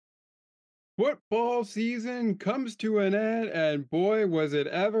Football season comes to an end, and boy, was it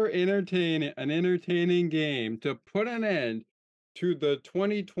ever entertaining an entertaining game to put an end to the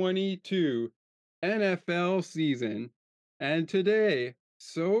 2022 NFL season. And today,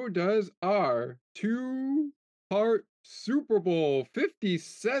 so does our two-part Super Bowl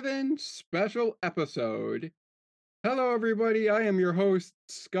 57 special episode. Hello, everybody. I am your host,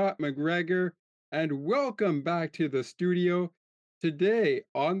 Scott McGregor, and welcome back to the studio. Today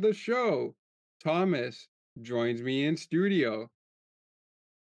on the show, Thomas joins me in studio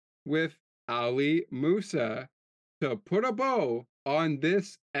with Ali Musa to put a bow on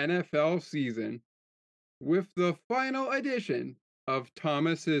this NFL season with the final edition of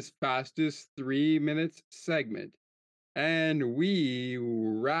Thomas's fastest 3 minutes segment. And we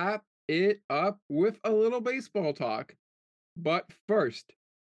wrap it up with a little baseball talk. But first,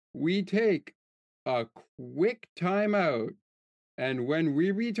 we take a quick timeout, and when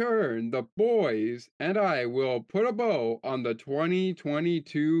we return, the boys and I will put a bow on the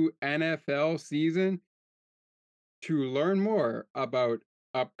 2022 NFL season. To learn more about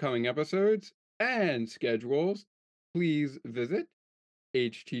upcoming episodes and schedules, please visit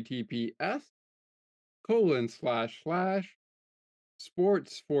https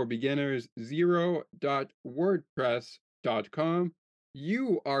sportsforbeginners0.wordpress.com.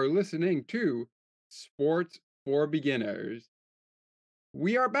 You are listening to Sports for Beginners.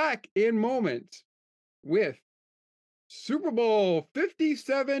 We are back in moments with Super Bowl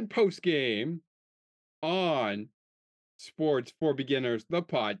 57 postgame on Sports for Beginners, the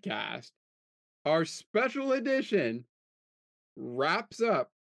podcast. Our special edition wraps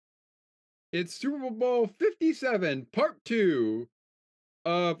up. It's Super Bowl 57, Part 2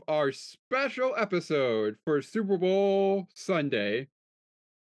 of our special episode for Super Bowl Sunday.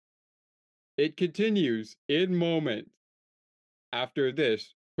 It continues in moments after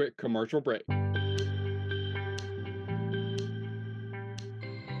this quick commercial break.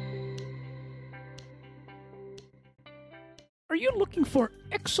 Are you looking for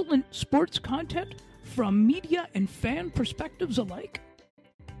excellent sports content from media and fan perspectives alike?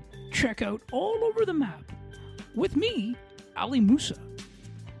 Check out All Over the Map with me, Ali Musa,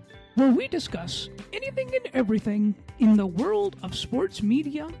 where we discuss anything and everything in the world of sports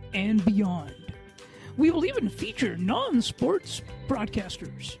media and beyond. We will even feature non-sports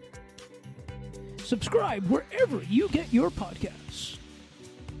broadcasters. Subscribe wherever you get your podcasts.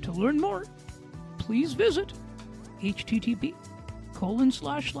 To learn more, please visit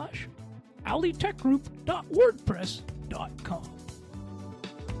http://alitechgroup.wordpress.com.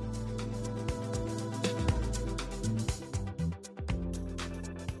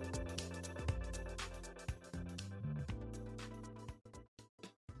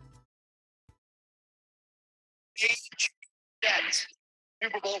 Set.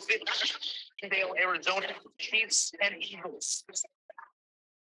 Super Bowl 50, Dale, Arizona, Chiefs and Eagles.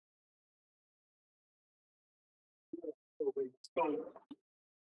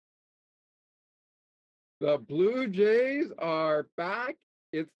 The Blue Jays are back.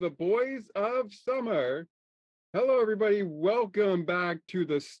 It's the boys of summer. Hello, everybody. Welcome back to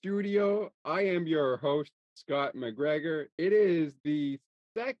the studio. I am your host, Scott McGregor. It is the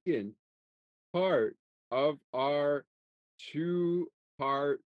second part of our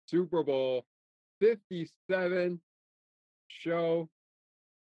two-part Super Bowl 57 show.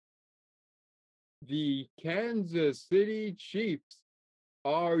 The Kansas City Chiefs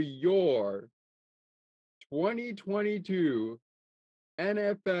are your 2022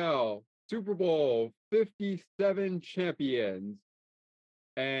 NFL Super Bowl 57 champions.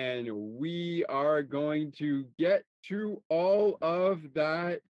 And we are going to get to all of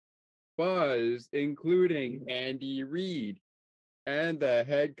that buzz, including Andy Reid and the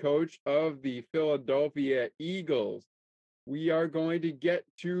head coach of the Philadelphia Eagles. We are going to get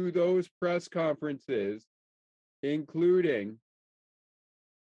to those press conferences, including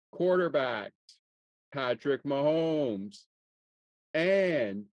quarterbacks, Patrick Mahomes,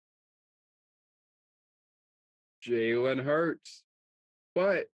 and Jalen Hurts.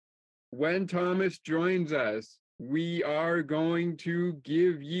 But when Thomas joins us, we are going to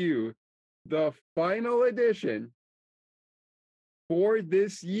give you the final edition for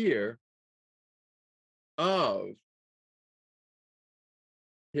this year of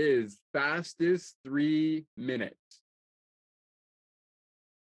his fastest 3 minutes.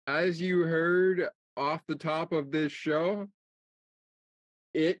 As you heard off the top of this show,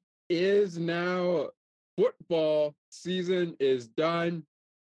 it is now football season is done,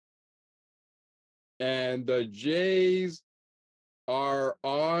 and the Jays are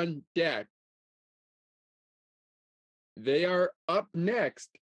on deck. They are up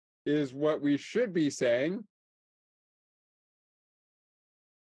next is what we should be saying.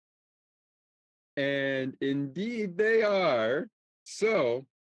 And indeed they are. So,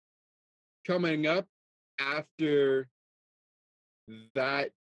 coming up after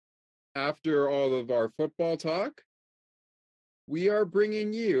that, after all of our football talk, we are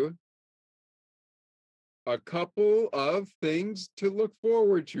bringing you a couple of things to look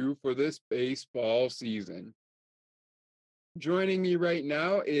forward to for this baseball season. Joining me right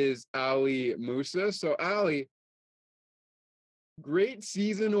now is Ali Musa. So, Ali, great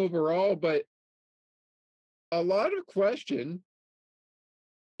season overall, but a lot of question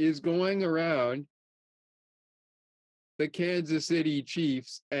is going around the Kansas City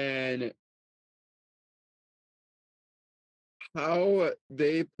Chiefs and how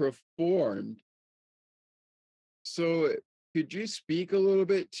they performed. So, could you speak a little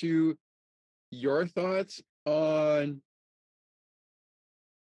bit to your thoughts on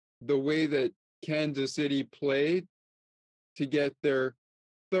the way that Kansas City played to get their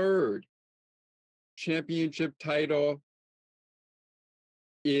third championship title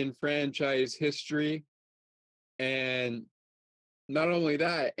in franchise history? And not only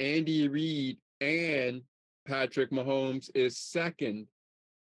that, Andy Reid and Patrick Mahomes is second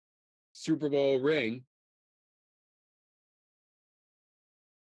Super Bowl ring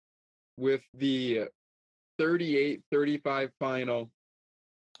with the 38-35 final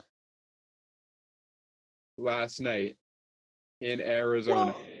last night in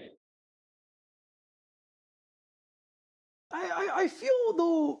Arizona. Well, I feel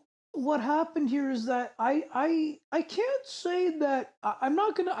though what happened here is that I can't say that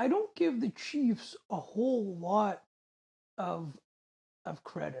I don't give the Chiefs a whole lot of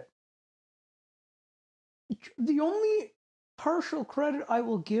credit. The only partial credit I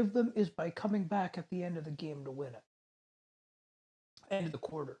will give them is by coming back at the end of the game to win it. End of the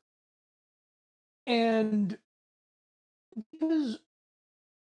quarter. And because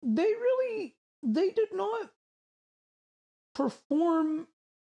they did not perform,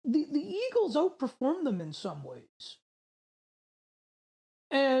 the Eagles outperformed them in some ways.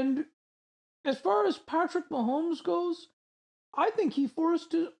 And as far as Patrick Mahomes goes, I think he forced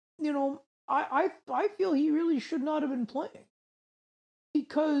to, I feel he really should not have been playing.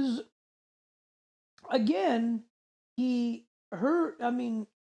 Because again, he hurt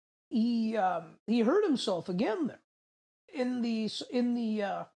he hurt himself again there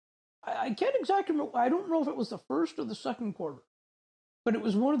I can't exactly remember, I don't know if it was the first or the second quarter, but it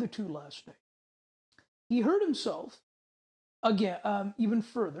was one of the two last night. He hurt himself again, even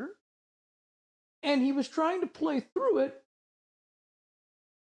further, and he was trying to play through it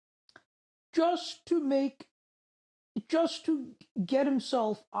just to get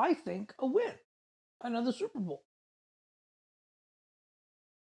himself, I think, a win, another Super Bowl.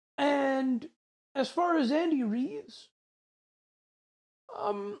 And as far as Andy Reeves,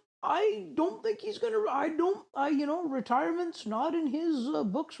 I don't think he's gonna. Retirement's not in his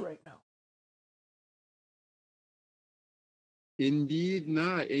books right now. Indeed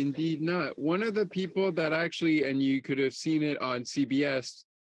not. Indeed not. One of the people that actually, and you could have seen it on CBS,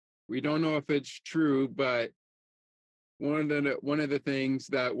 we don't know if it's true, but one of the things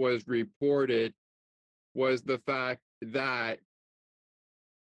that was reported was the fact that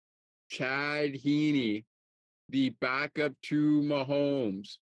Chad Heaney, the backup to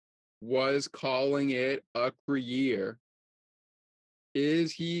Mahomes, was calling it a career.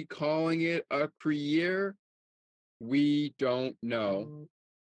 Is he calling it a career? We don't know.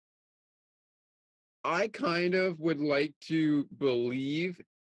 I kind of would like to believe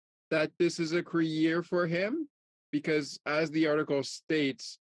that this is a career for him because, as the article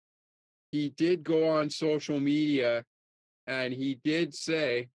states, he did go on social media and he did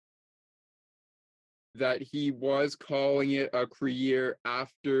say that he was calling it a career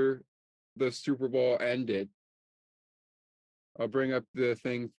after the Super Bowl ended. I'll bring up the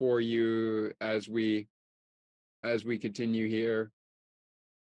thing for you as we continue here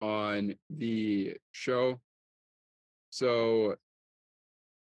on the show. So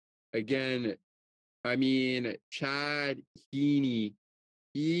again, I mean, Chad Heaney,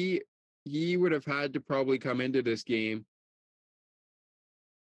 he would have had to probably come into this game.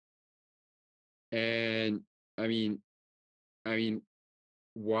 And I mean,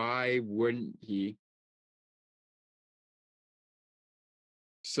 why wouldn't he?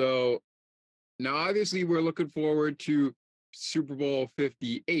 So now obviously we're looking forward to Super Bowl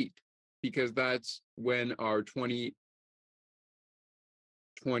 58 because that's when our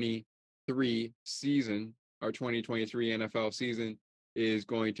 2023 season, our 2023 NFL season is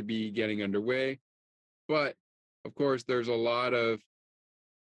going to be getting underway. But of course, there's a lot of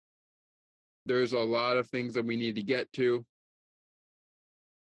there's a lot of things that we need to get to.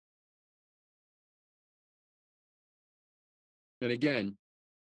 And again,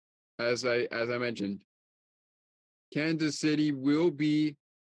 as I mentioned, Kansas City will be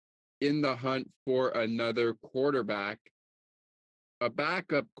in the hunt for another quarterback, a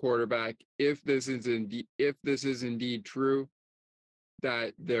backup quarterback, if this is indeed true,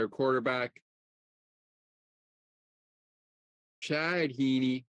 that their quarterback Chad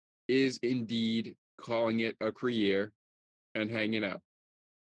Heaney is indeed calling it a career and hanging up.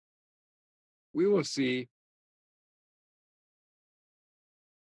 We will see.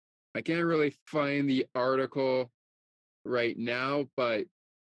 I can't really find the article right now, but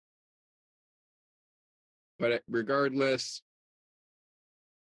regardless,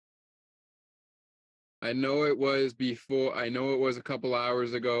 I know it was a couple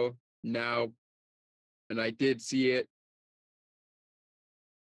hours ago now, and I did see it.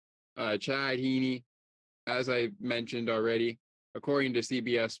 Chad Heaney, as I mentioned already, according to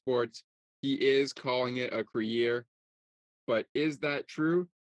CBS Sports, he is calling it a career. But is that true?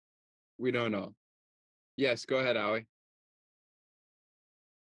 We don't know. Yes, go ahead, Ali.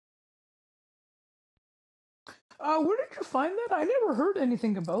 Where did you find that? I never heard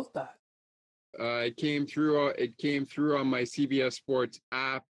anything about that. It came through on my CBS Sports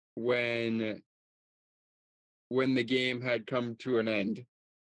app when the game had come to an end.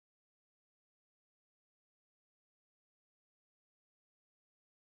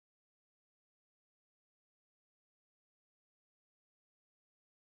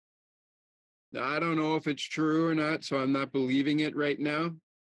 Now, I don't know if it's true or not, so I'm not believing it right now.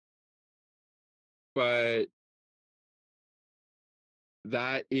 But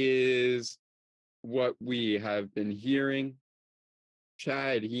that is what we have been hearing.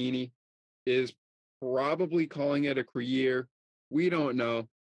 Chad Heaney is probably calling it a career. We don't know.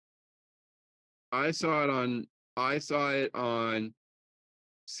 I saw it on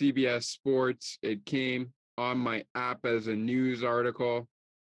CBS Sports. It came on my app as a news article.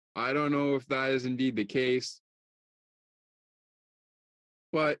 I don't know if that is indeed the case.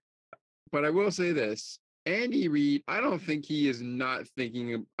 But I will say this. Andy Reid, I don't think he's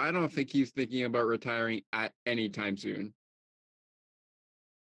thinking about retiring at any time soon.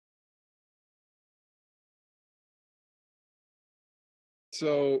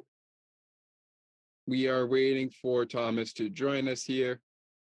 So we are waiting for Thomas to join us here.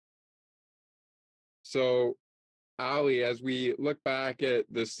 So, Ali, as we look back at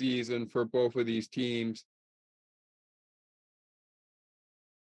the season for both of these teams,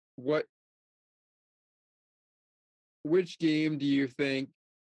 which game do you think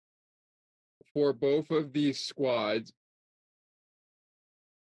for both of these squads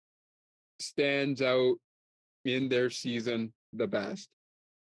stands out in their season the best?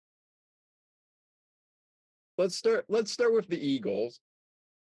 Let's start with the Eagles.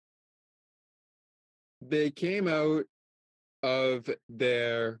 They came out of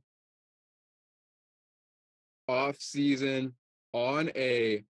their off season on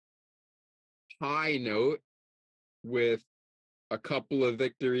a high note with a couple of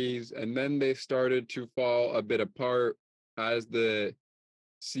victories, and then they started to fall a bit apart as the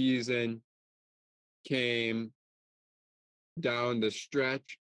season came down the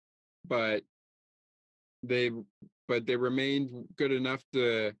stretch, but they remained good enough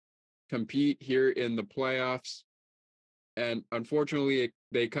to compete here in the playoffs, and unfortunately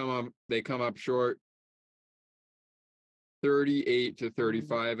they come up short.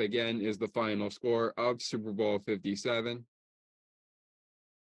 38-35 again is the final score of Super Bowl 57.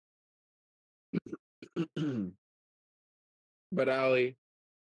 But Ali,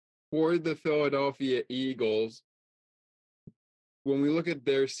 for the Philadelphia Eagles, when we look at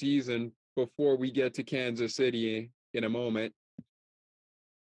their season before we get to Kansas City in a moment,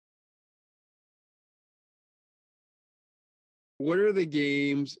 what are the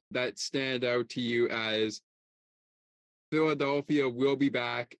games that stand out to you as Philadelphia will be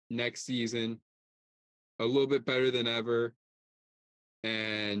back next season a little bit better than ever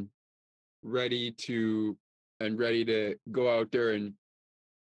and ready to go out there and,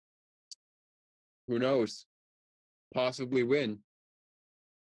 who knows, possibly win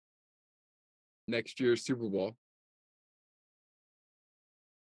next year's Super Bowl?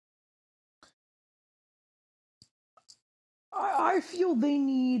 I feel they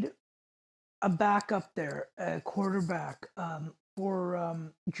need a backup there, a quarterback for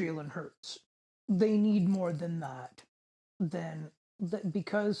Jalen Hurts. They need more than that,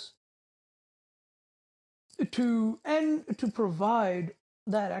 because to provide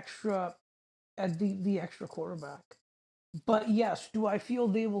that extra at the extra quarterback. But yes, do I feel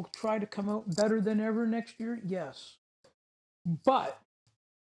they will try to come out better than ever next year? Yes. But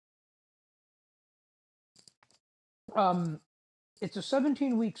um, it's a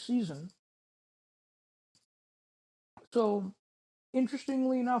 17-week season. So,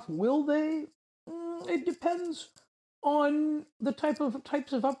 interestingly enough, will they? It depends on the types of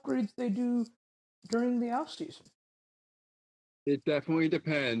upgrades they do during the off season. It definitely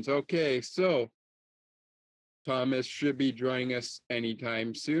depends. Okay, so Thomas should be joining us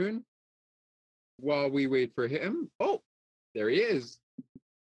anytime soon. While we wait for him, oh, there he is.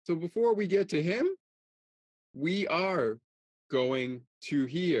 So before we get to him, we are going to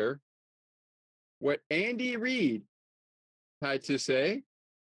hear what Andy Reid had to say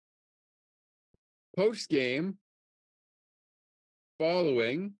post game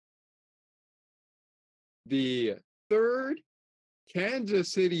following the third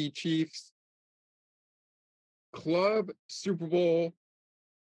Kansas City Chiefs club Super Bowl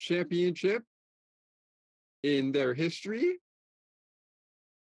championship in their history,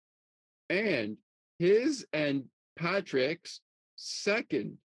 and his and Patrick's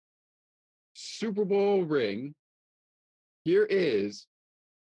second Super Bowl ring. Here is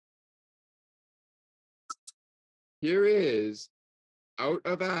out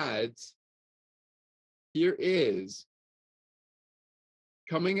of ads. Here is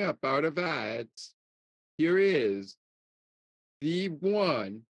coming up out of ads. Here is the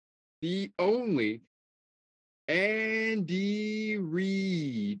one, the only Andy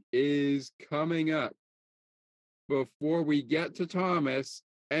Reid is coming up before we get to Thomas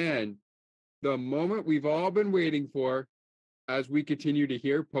and the moment we've all been waiting for as we continue to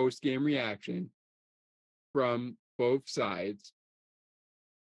hear post-game reaction from both sides.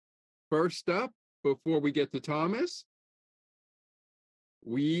 First up, before we get to Thomas,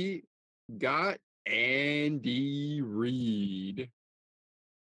 we got Andy Reid.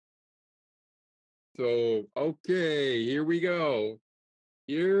 So, okay, here we go.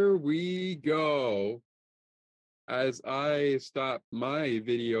 Here we go. As I stop my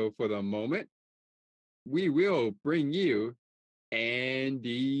video for the moment, we will bring you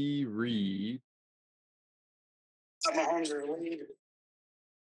Andy Reid. Mahomes is lead.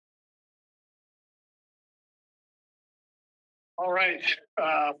 All right,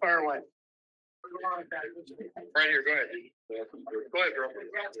 fire away. Right here, go ahead. Go ahead, bro.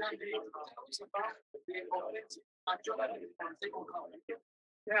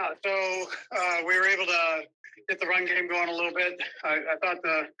 Yeah, so we were able to get the run game going a little bit. I thought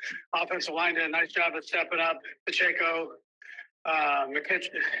the offensive line did a nice job of stepping up. Pacheco,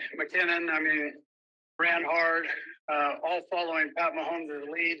 McKinnon, I mean, ran hard, all following Pat Mahomes'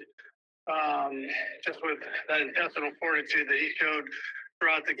 lead, just with that intestinal fortitude that he showed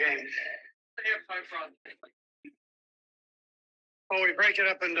throughout the game. Well, we break it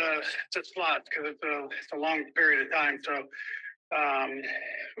up into slots because it's a long period of time. So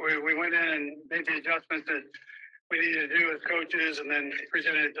we went in and made the adjustments that we needed to do as coaches, and then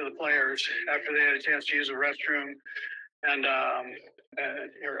presented it to the players after they had a chance to use the restroom. And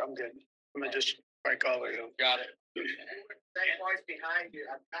here, I'm good. I'm gonna just break all the way. Got it. Same points behind you.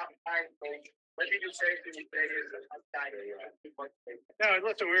 I'm not behind coach. What did you say to me? No,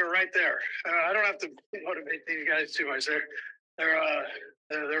 listen, we were right there. I don't have to motivate these guys too much.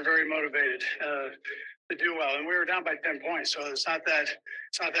 They're very motivated to do well, and we were down by 10 points, so it's not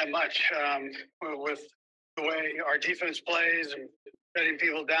that much with the way our defense plays and shutting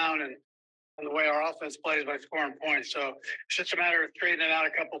people down, and the way our offense plays by scoring points. So it's just a matter of straightening out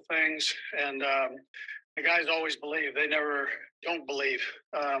a couple things, and the guys always believe. They never don't believe.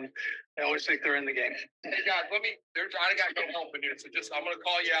 They always think they're in the game. Hey guys, I got no help in here, so I'm gonna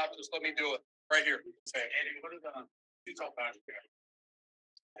call you out. Just let me do it right here. Say, Andy, what are you tell Patrick?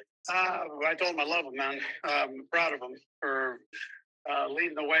 I told him I love him, man. I'm proud of him for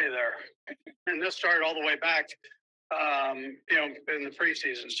leading the way there. And this started all the way back, in the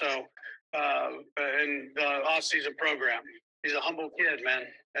preseason. So, in the off-season program, he's a humble kid, man,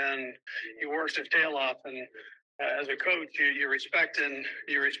 and he works his tail off. And as a coach, you respect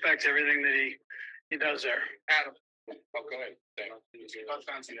everything that he does there. Adam. Oh, go ahead.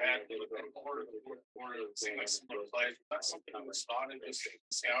 Sometimes you add a little bit more plays. That's something I was starting just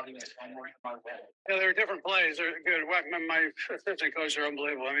scouting and homework. Yeah, there are different plays. They're good. My assistant coaches are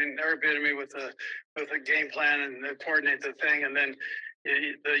unbelievable. I mean, they're beating me with a game plan and they coordinate the thing. And then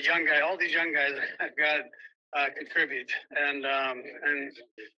the young guy, all these young guys have got contribute. And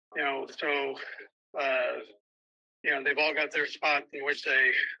they've all got their spot in which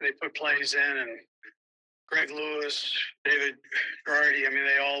they put plays in, and Greg Lewis, David Girardi, I mean,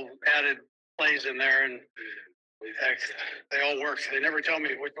 they all added plays in there, and Heck, they all work. They never tell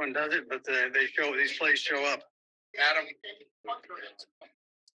me which one does it, but these plays show up. Adam.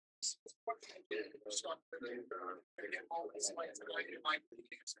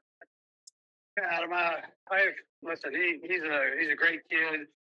 Adam, I listen. He's a great kid.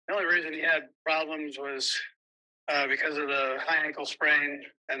 The only reason he had problems was because of the high ankle sprain,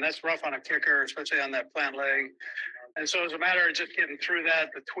 and that's rough on a kicker, especially on that plant leg. And so, as a matter of just getting through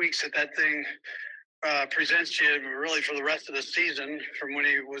that, the tweaks that thing presents you really for the rest of the season from when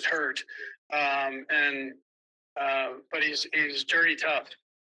he was hurt. But he's dirty tough.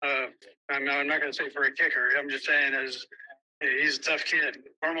 I'm not going to say for a kicker. I'm just saying as he's a tough kid.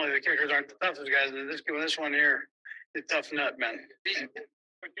 Normally the kickers aren't the toughest guys. This one here, it's tough nut, man.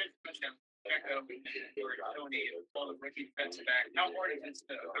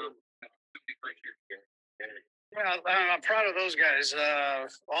 Yeah, I'm proud of those guys.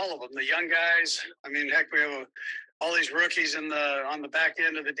 All of them, the young guys. I mean, heck, we have all these rookies on the back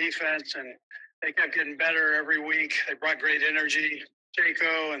end of the defense, and they kept getting better every week. They brought great energy.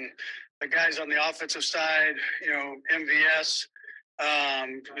 Jaco and the guys on the offensive side, MVS,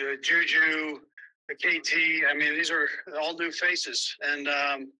 Juju, the KT. I mean, these are all new faces, and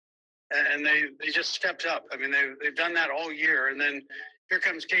they just stepped up. I mean, they've done that all year, and then here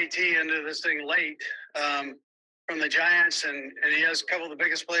comes KT into this thing late from the Giants, and he has a couple of the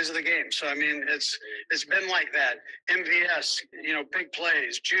biggest plays of the game. So I mean, it's been like that. MVS, big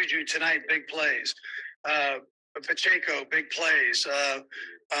plays. Juju tonight, big plays. Pacheco, big plays.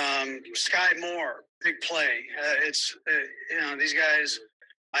 Sky Moore, big play. These guys.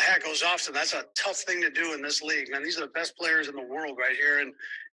 My hat goes off to them. That's a tough thing to do in this league, man. These are the best players in the world right here, and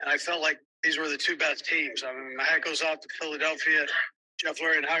I felt like these were the two best teams. I mean, my hat goes off to Philadelphia, Jeff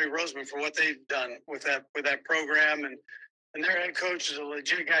Lurie and Howie Roseman for what they've done with that program, and their head coach is a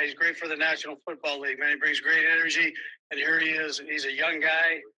legit guy. He's great for the National Football League, man. He brings great energy, and here he is. He's a young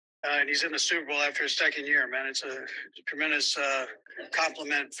guy, and he's in the Super Bowl after his second year, man. It's a tremendous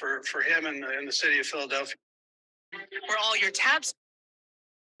compliment for him and the city of Philadelphia. For all your tabs.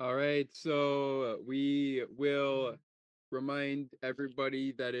 All right, so we will remind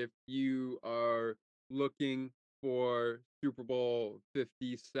everybody that if you are looking for Super Bowl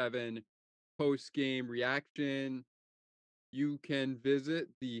 57 post-game reaction, you can visit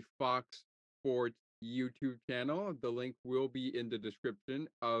the Fox Sports YouTube channel. The link will be in the description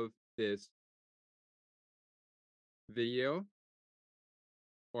of this video,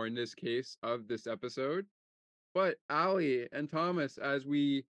 or in this case, of this episode. But Ali and Thomas, as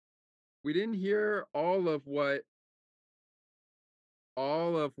we didn't hear all of what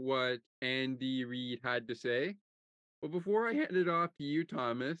Andy Reid had to say. But before I hand it off to you,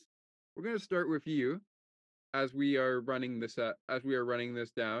 Thomas, we're going to start with you as we are running this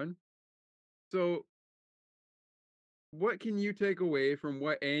down. So, what can you take away from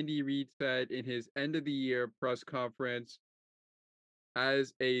what Andy Reid said in his end of the year press conference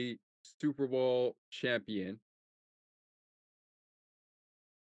as a Super Bowl champion?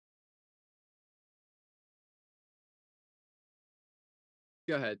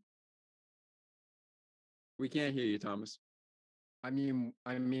 Go ahead. We can't hear you, Thomas. I mean,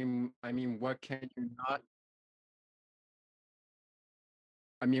 what can you not?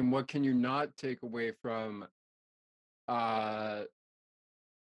 I mean, what can you not take away from the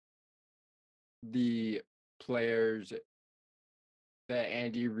players that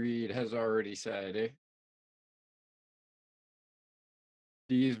Andy Reid has already said?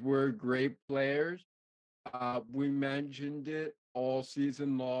 These were great players. We mentioned it all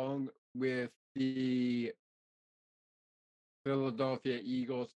season long with the Philadelphia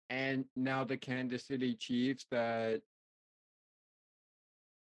Eagles and now the Kansas City Chiefs, that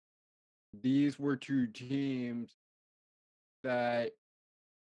these were two teams that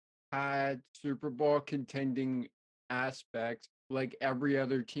had Super Bowl contending aspects like every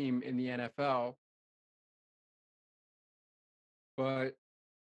other team in the NFL. But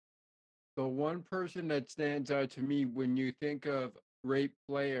the one person that stands out to me when you think of great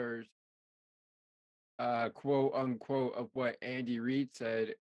players, quote unquote, of what Andy Reid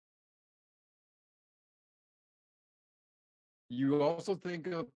said, you also think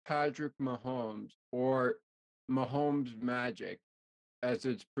of Patrick Mahomes, or Mahomes Magic, as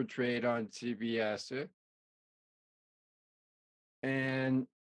it's portrayed on CBS. And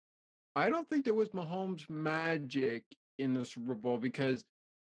I don't think there was Mahomes Magic in the Super Bowl because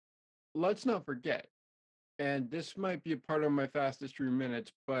let's not forget, and this might be a part of my fastest 3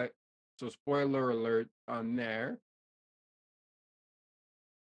 minutes, but so spoiler alert on there.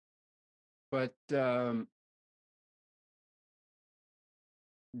 But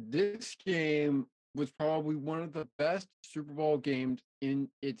this game was probably one of the best Super Bowl games in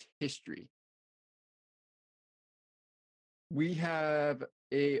its history. We have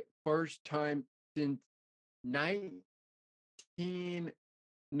a first time since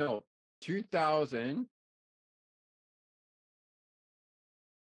 2000,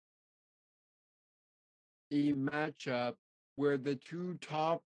 a matchup where the two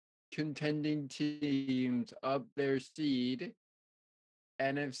top contending teams of their seed,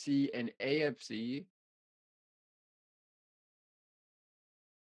 NFC and AFC,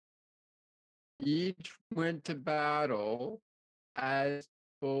 each went to battle as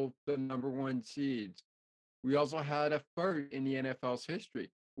both the number one seeds. We also had a first in the NFL's history.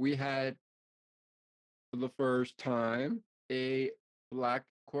 We had, for the first time, a black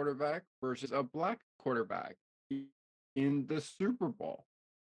quarterback versus a black quarterback in the Super Bowl.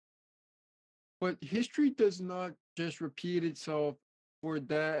 But history does not just repeat itself for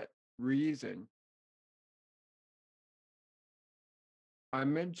that reason. I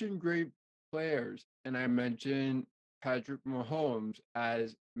mentioned great players, and I mentioned Patrick Mahomes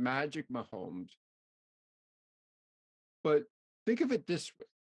as Magic Mahomes. But think of it this way.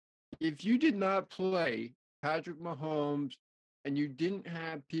 If you did not play Patrick Mahomes and you didn't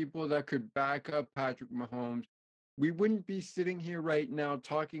have people that could back up Patrick Mahomes, we wouldn't be sitting here right now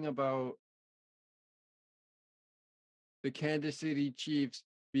talking about the Kansas City Chiefs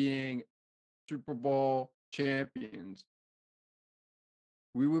being Super Bowl champions.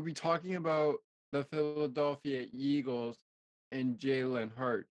 We would be talking about the Philadelphia Eagles and Jalen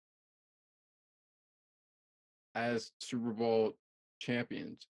Hurts as Super Bowl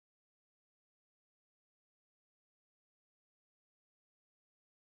champions.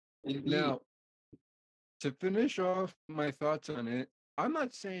 Now, to finish off my thoughts on it, I'm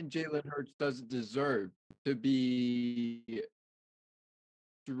not saying Jalen Hurts doesn't deserve to be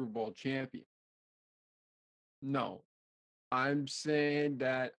Super Bowl champion. No, I'm saying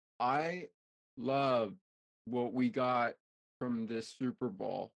that I love what we got from this Super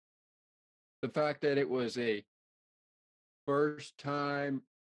Bowl. The fact that it was a first time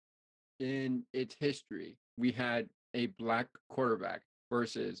in its history, we had a black quarterback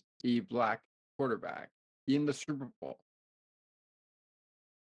versus a black quarterback in the Super Bowl.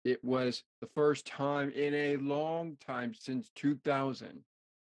 It was the first time in a long time since 2000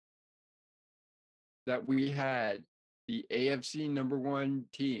 that we had the AFC number one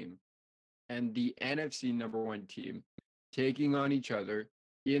team and the NFC number one team taking on each other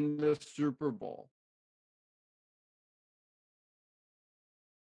in the Super Bowl.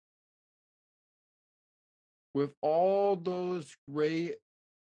 With all those great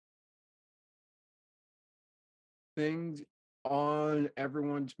things on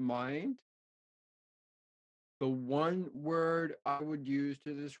everyone's mind, the one word I would use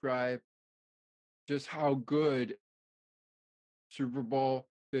to describe just how good Super Bowl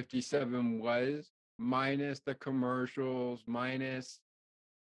 57 was, minus the commercials, minus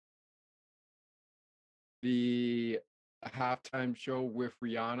the halftime show with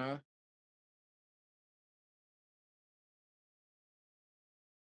Rihanna.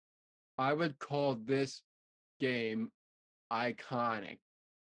 I would call this game iconic.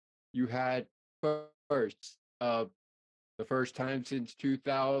 You had first, the first time since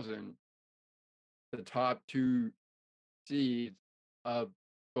 2000, the top two seeds of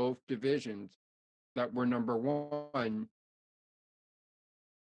both divisions that were number one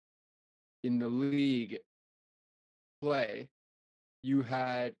in the league play. You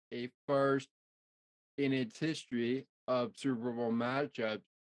had a first in its history of Super Bowl matchups,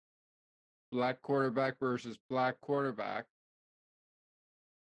 black quarterback versus black quarterback.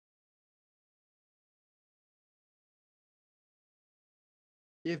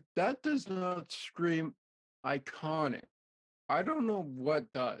 If that does not scream iconic, I don't know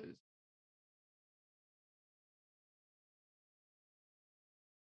what does.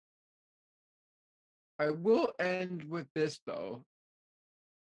 I will end with this, though.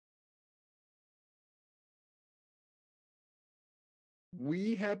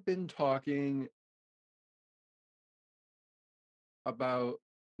 We have been talking about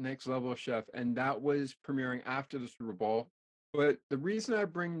Next Level Chef, and that was premiering after the Super Bowl. But the reason I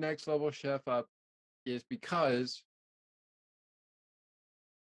bring Next Level Chef up is because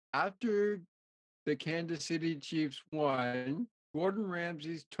after the Kansas City Chiefs won, Gordon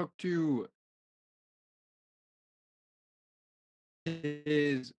Ramsay took to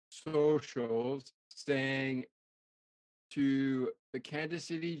his socials saying to the Kansas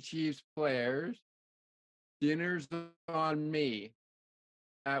City Chiefs players, "Dinner's on me,"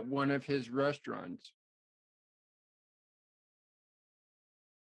 at one of his restaurants.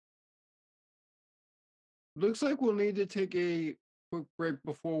 Looks like we'll need to take a quick break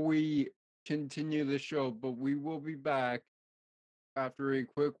before we continue the show, but we will be back after a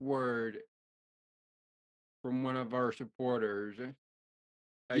quick word from one of our supporters.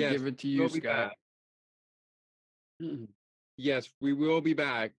 I Yes, give it to you, we'll be Scott. back. Yes, we will be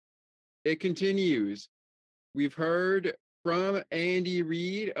back. It continues. We've heard from Andy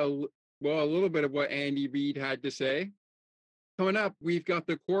Reid, a little bit of what Andy Reid had to say. Coming up, we've got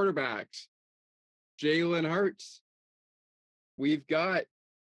the quarterbacks, Jalen Hurts. We've got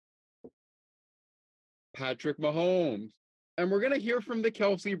Patrick Mahomes. And we're going to hear from the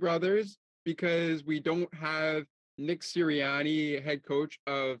Kelsey brothers because we don't have Nick Sirianni, head coach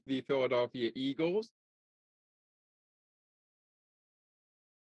of the Philadelphia Eagles.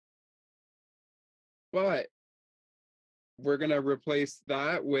 But we're going to replace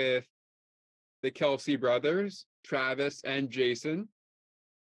that with the Kelsey brothers, Travis and Jason,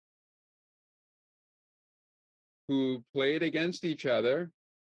 who played against each other,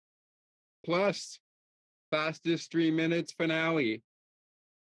 plus fastest 3 minutes finale.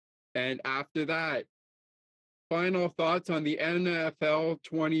 And after that, final thoughts on the NFL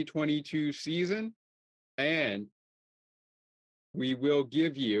 2022 season. And we will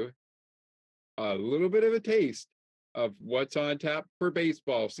give you a little bit of a taste of what's on tap for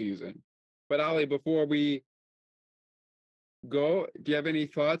baseball season. But Ali, before we go, do you have any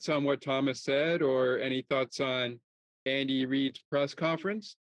thoughts on what Thomas said or any thoughts on Andy Reid's press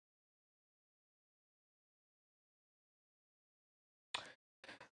conference?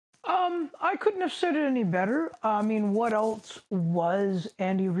 I couldn't have said it any better. I mean, what else was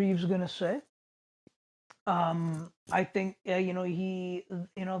Andy Reeves going to say? I think he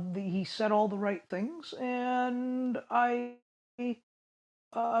said all the right things, and I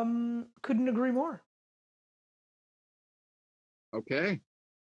couldn't agree more. Okay.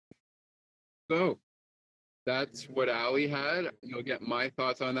 So that's what Ali had. You'll get my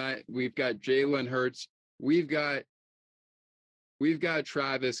thoughts on that. We've got Jalen Hurts. We've got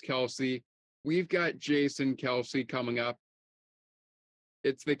Travis Kelce. We've got Jason Kelce coming up.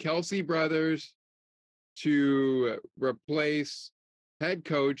 It's the Kelce brothers to replace head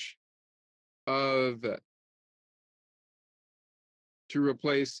coach of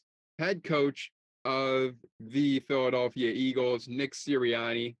the Philadelphia Eagles, Nick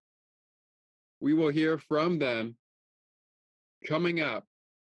Sirianni. We will hear from them coming up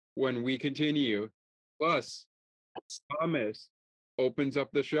when we continue. Plus, Thomas opens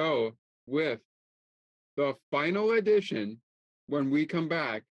up the show with the final edition. When we come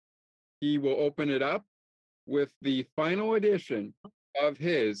back, he will open it up with the final edition of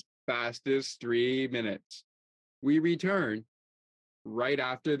his fastest 3 minutes. We return right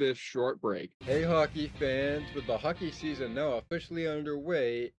after this short break. Hey, hockey fans, with the hockey season now officially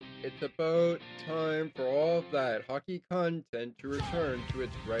underway, it's about time for all of that hockey content to return to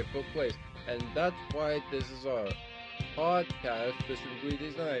its rightful place. And that's why this is a podcast specifically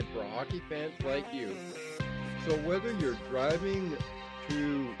designed for hockey fans like you. So whether you're driving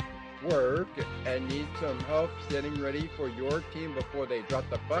to work and need some help getting ready for your team before they drop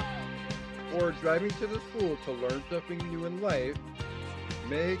the puck, or driving to the school to learn something new in life,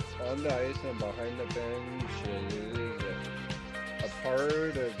 make On the Ice and Behind the Benches a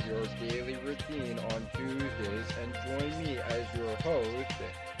part of your daily routine on Tuesdays, and join me as your host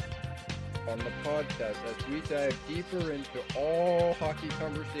on the podcast as we dive deeper into all hockey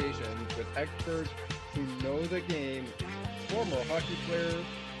conversations with experts who know the game, former hockey players,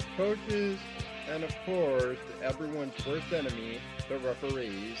 coaches, and of course, everyone's worst enemy, the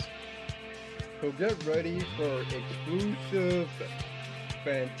referees. So get ready for exclusive,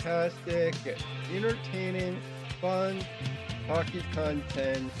 fantastic, entertaining, fun hockey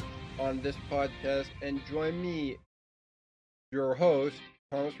content on this podcast, and join me, your host,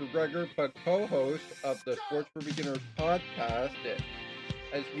 Thomas McGregor, but co-host of the Sports for Beginners podcast,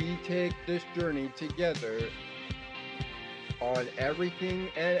 as we take this journey together on everything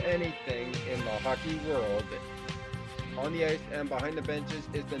and anything in the hockey world. On the Ice and Behind the Benches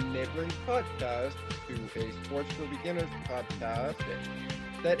is the neighboring podcast to a Sports for Beginners podcast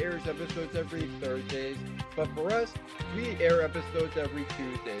that airs episodes every Thursdays, but for us, we air episodes every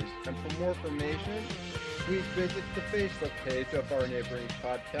Tuesdays. And for more information, please visit the Facebook page of our neighboring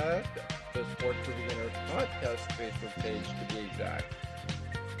podcast, the Sports for Beginners podcast Facebook page to be exact.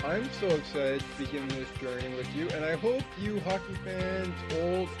 I'm so excited to begin this journey with you, and I hope you hockey fans,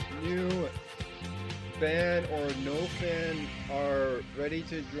 old, new, fan or no fan, are ready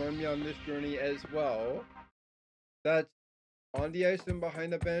to join me on this journey as well. That's On the Ice and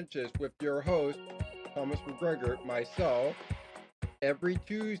Behind the Benches with your host, Thomas McGregor, myself, every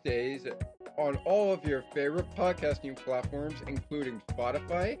Tuesdays on all of your favorite podcasting platforms, including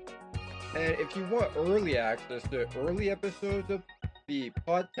Spotify. And if you want early access to early episodes of the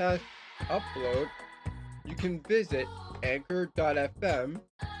podcast upload, you can visit anchor.fm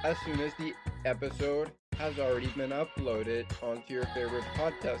as soon as the episode has already been uploaded onto your favorite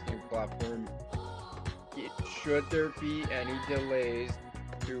podcasting platform. Should there be any delays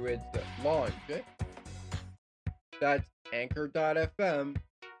to its launch, that's anchor.fm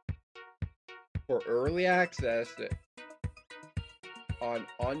for early access on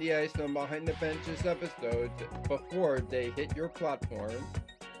the Ice and Behind the Benches episodes before they hit your platform.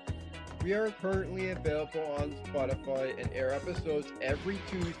 We are currently available on Spotify and air episodes every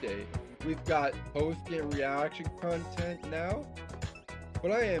Tuesday. We've got post and reaction content now,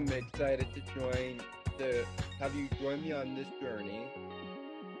 but I am excited to have you join me on this journey,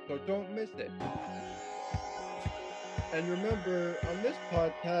 so don't miss it. And remember, on this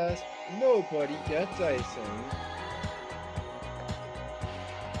podcast, nobody gets icing.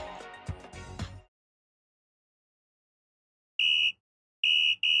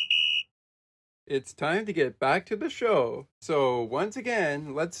 It's time to get back to the show. So once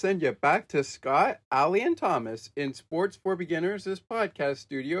again, let's send you back to Scott, Ali, and Thomas in Sports for Beginners, this podcast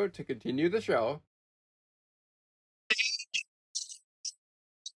studio, to continue the show.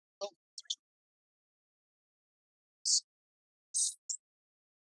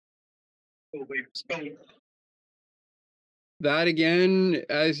 That again,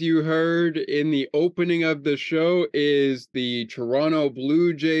 as you heard in the opening of the show, is the Toronto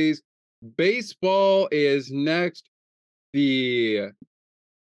Blue Jays. Baseball is next. The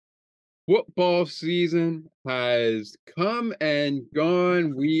football season has come and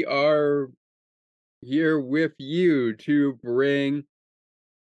gone. We are here with you to bring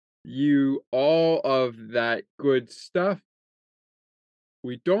you all of that good stuff.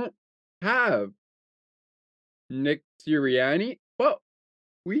 We don't have Nick Sirianni, but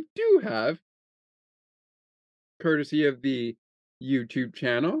we do have, courtesy of the YouTube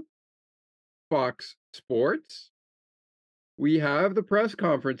channel, Fox Sports, we have the press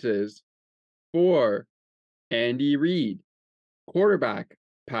conferences for Andy Reid, quarterback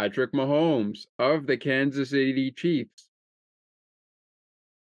Patrick Mahomes of the Kansas City Chiefs,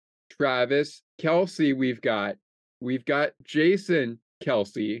 Travis Kelce. We've got Jason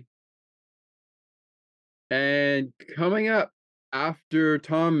Kelce. And coming up after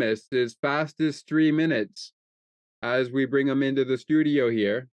Thomas, his fastest 3 minutes, as we bring him into the studio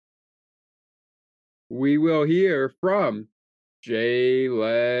here, we will hear from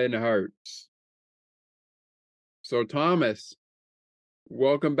Jalen Hurts. So Thomas,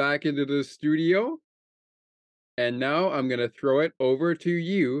 welcome back into the studio. And now I'm going to throw it over to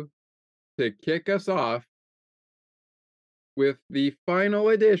you to kick us off with the final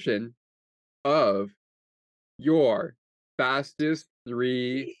edition of your fastest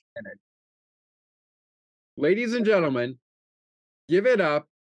 3 minutes. Ladies and gentlemen, give it up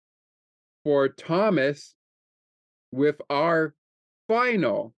for Thomas with our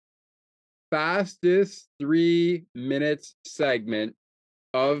final fastest 3 minutes segment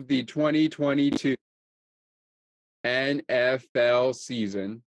of the 2022 NFL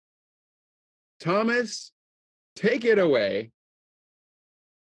season. Thomas, take it away.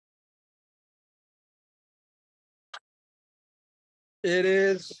 It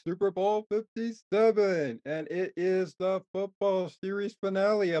is Super Bowl 57, and it is the football series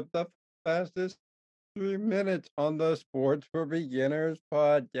finale of the fastest 3 minutes on the Sports for Beginners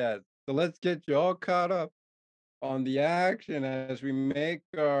podcast. So let's get you all caught up on the action as we make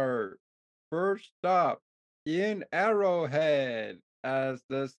our first stop in Arrowhead, as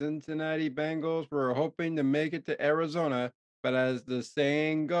the Cincinnati Bengals were hoping to make it to Arizona, but as the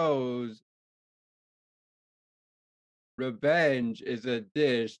saying goes, revenge is a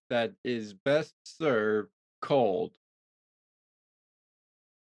dish that is best served cold.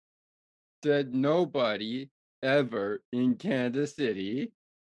 Said nobody ever in Kansas City.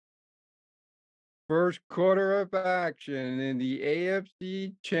 First quarter of action in the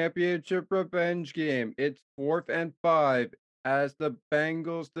AFC Championship revenge game. It's 4th and 5 as the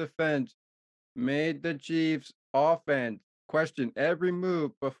Bengals defense made the Chiefs offense question every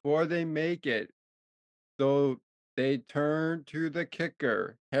move before they make it. So they turn to the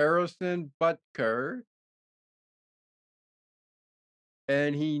kicker, Harrison Butker,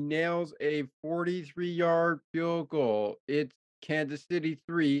 and he nails a 43-yard field goal. It's Kansas City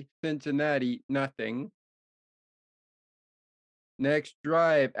 3, Cincinnati nothing. Next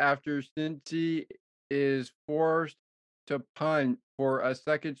drive, after Cincy is forced to punt for a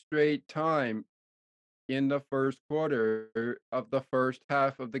second straight time in the first quarter of the first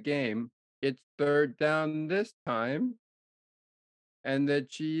half of the game, It's third down this time, and the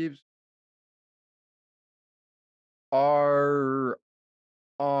Chiefs are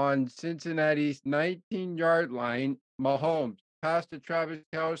on Cincinnati's 19-yard line. Mahomes pass to Travis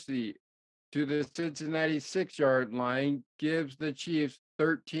Kelce to the Cincinnati 6-yard line, gives the Chiefs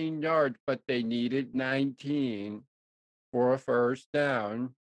 13 yards, but they needed 19 for a first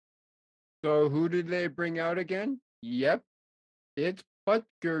down. So who did they bring out again? Yep, it's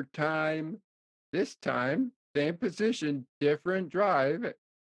Butker time. This time, same position, different drive.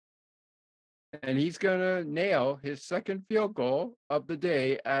 And he's going to nail his second field goal of the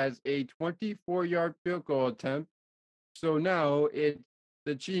day as a 24-yard field goal attempt. So now it's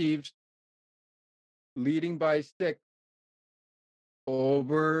the Chiefs leading by 6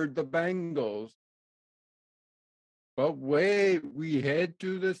 over the Bengals. But wait, we head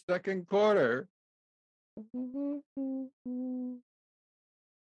to the second quarter.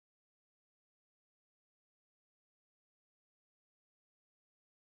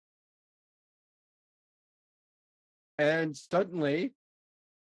 And suddenly,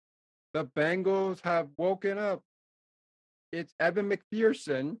 the Bengals have woken up. It's Evan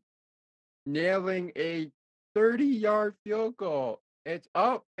McPherson nailing a 30-yard field goal. It's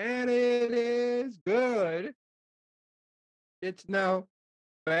up, and it is good. It's now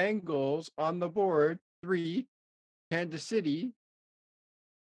Bengals on the board, 3, Kansas City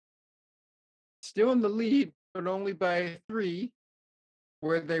still in the lead, but only by 3,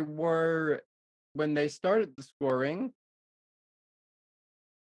 where they were when they started the scoring.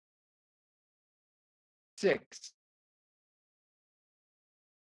 6.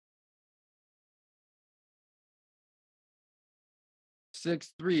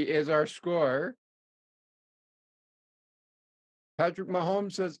 Six 3 is our score. Patrick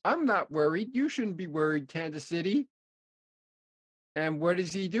Mahomes says, I'm not worried. You shouldn't be worried, Kansas City. And what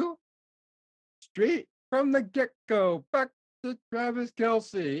does he do? Straight from the get-go, back to Travis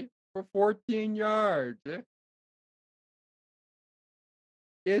Kelce for 14 yards.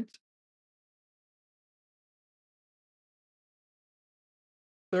 It's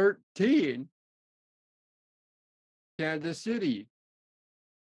 13 Kansas City,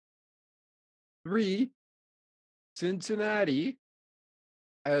 3 Cincinnati.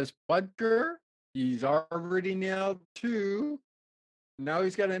 As Butker, he's already nailed 2. Now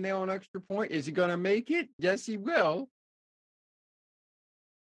he's got to nail an extra point. Is he going to make it? Yes, he will.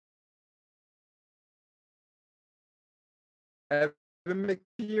 Evan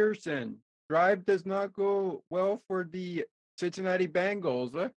McPherson. Drive does not go well for the Cincinnati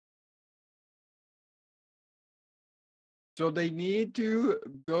Bengals. So they need to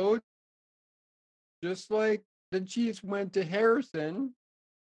go just like the Chiefs went to Harrison.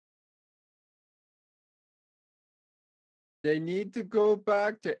 They need to go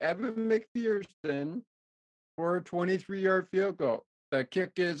back to Evan McPherson for a 23-yard field goal. The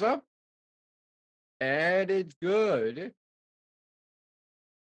kick is up, and it's good.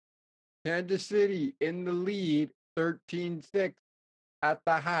 Kansas City in the lead, 13-6 at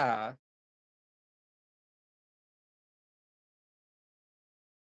the half.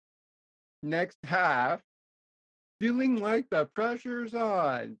 Next half, feeling like the pressure's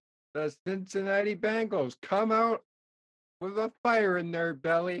on, the Cincinnati Bengals come out with a fire in their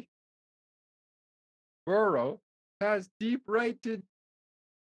belly. Burrow has deep right to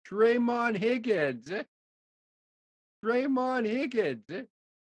Draymond Higgins. Draymond Higgins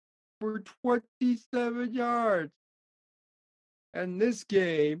for 27 yards. And this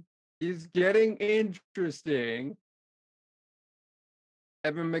game is getting interesting.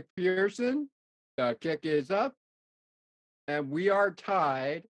 Evan McPherson, the kick is up, and we are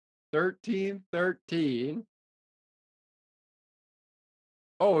tied 13-13.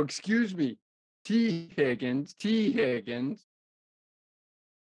 Oh, excuse me. T. Higgins.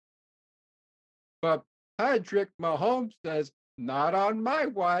 But Patrick Mahomes says, not on my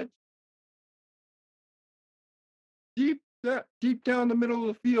watch. Deep down the middle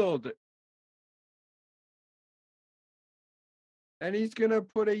of the field. And he's going to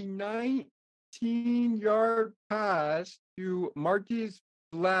put a 19-yard pass to Marquise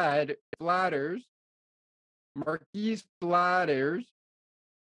Blatters.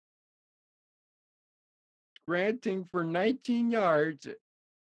 Granting for 19 yards.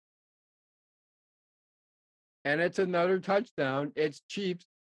 And it's another touchdown. It's Chiefs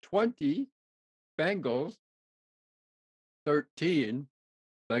 20, Bengals 13.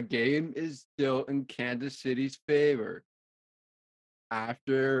 The game is still in Kansas City's favor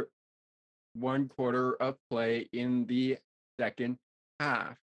after 1 quarter of play in the second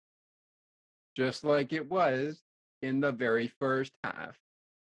half, just like it was in the very first half.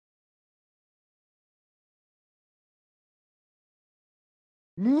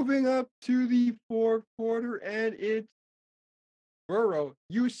 Moving up to the fourth quarter, and it's Burrow,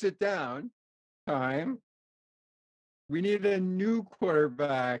 you sit down time. We need a new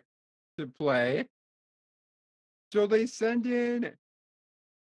quarterback to play. So they send in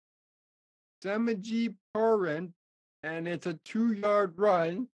Samaji Purin, and it's a 2-yard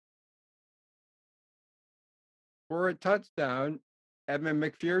run for a touchdown. Evan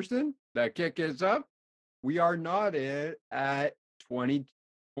McPherson, that kick is up. We are knotted at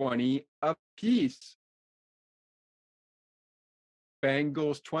 20-20 apiece.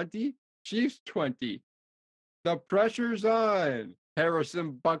 Bengals 20, Chiefs 20. The pressure's on.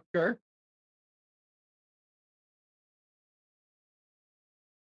 Harrison Butker.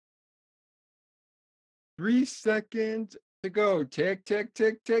 Three seconds to go. Tick, tick,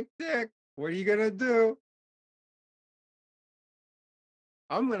 tick, tick, tick. What are you going to do?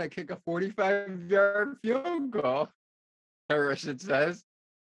 I'm going to kick a 45-yard field goal, Harrison says.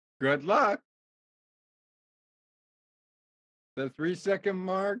 Good luck. The 3-second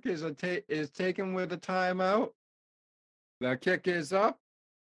mark is taken with a timeout. The kick is up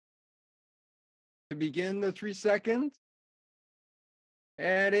to begin the 3 seconds.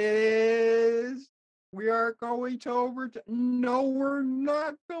 And it is. We are going to overtime. No, we're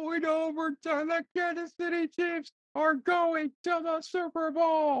not going to overtime. The Kansas City Chiefs are going to the Super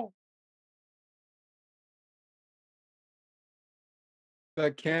Bowl.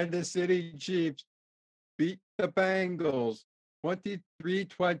 The Kansas City Chiefs beat the Bengals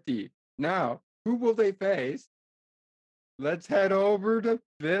 23-20. Now, who will they face? Let's head over to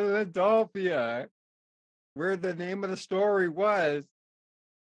Philadelphia, where the name of the story was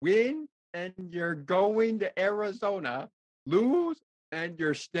win and you're going to Arizona, lose and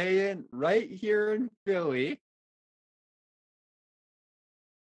you're staying right here in Philly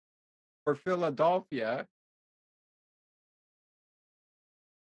or Philadelphia.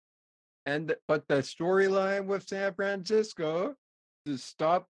 But the storyline with San Francisco to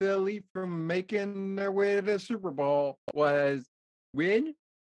stop Philly from making their way to the Super Bowl was win,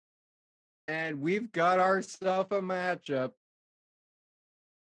 and we've got ourselves a matchup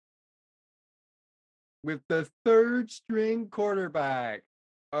with the third string quarterback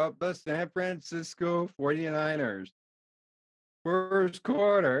of the San Francisco 49ers. First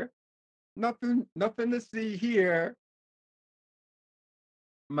quarter, nothing to see here.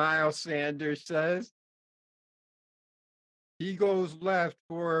 Miles Sanders says. He goes left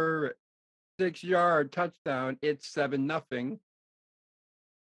for 6-yard touchdown. It's 7-0.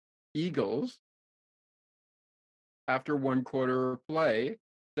 Eagles. After 1 quarter of play,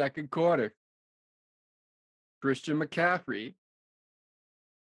 second quarter. Christian McCaffrey.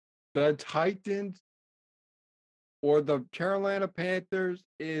 The Titans or the Carolina Panthers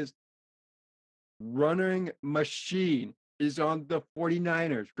is running machine is on the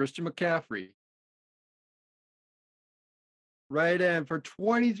 49ers. Christian McCaffrey. Right in for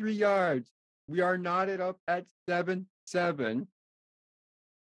 23 yards. We are knotted up at 7-7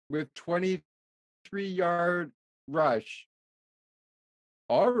 with 23-yard rush.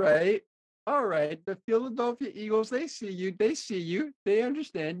 All right. The Philadelphia Eagles, they see you. They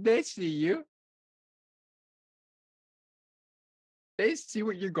understand. They see you. They see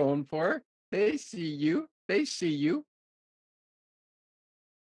what you're going for. They see you.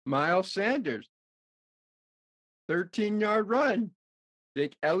 Miles Sanders. 13-yard run.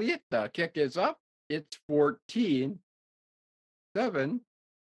 Jake Elliott, the kick is up. It's 14-7.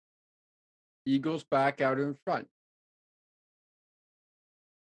 Eagles back out in front.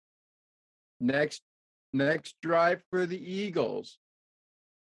 Next drive for the Eagles.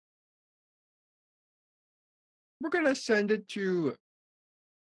 We're going to send it to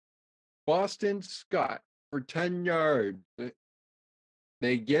Boston Scott for 10 yards.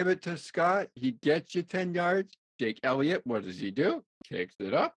 They give it to Scott. He gets you 10 yards. Jake Elliott, what does he do? Kicks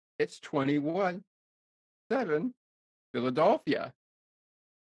it up. It's 21-7, Philadelphia.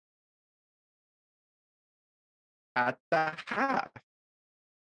 At the half,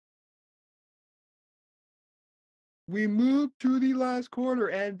 we move to the last quarter,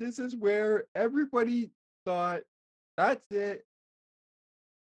 and this is where everybody thought, that's it.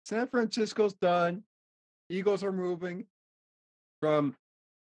 San Francisco's done. Eagles are moving from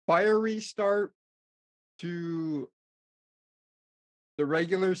fiery start to the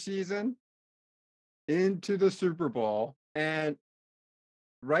regular season into the Super Bowl. And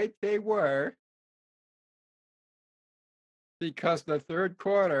right they were, because the third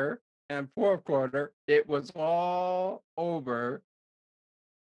quarter and fourth quarter, it was all over.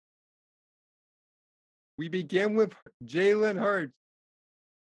 We begin with Jalen Hurts,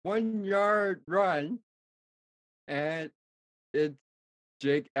 1-yard run, and it's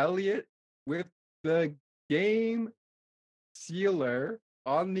Jake Elliott with the game sealer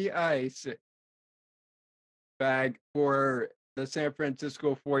on the ice bag for the San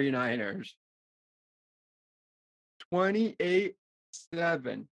Francisco 49ers. 28-7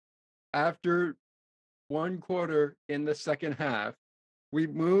 after one quarter in the second half. We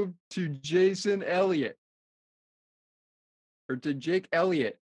moved to Jason Elliott, or to Jake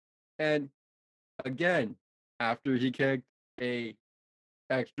Elliott. And again, after he kicked a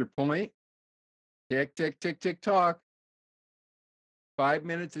extra point, tick, tick, tick, tick, tock. 5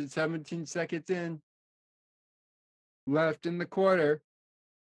 minutes and 17 seconds in, left in the quarter.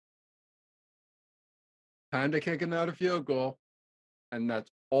 Time to kick another field goal. And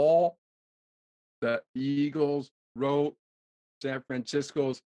that's all the Eagles wrote San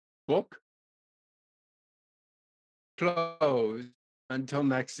Francisco's book. Closed until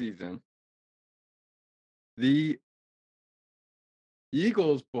next season. The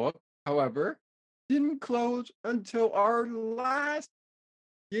Eagles book, however, didn't close until our last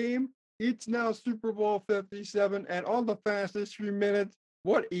game. It's now Super Bowl 57, and on the fastest 3 minutes,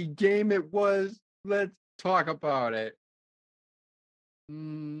 what a game it was. Let's talk about it.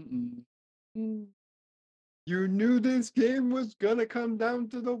 You knew this game was gonna come down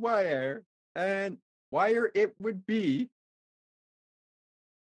to the wire, and wire it would be.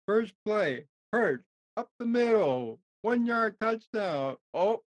 First play, Hurt up the middle, 1 yard touchdown.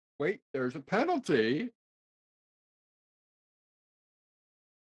 Oh, wait, there's a penalty.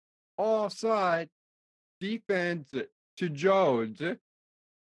 Offside, defense to Jones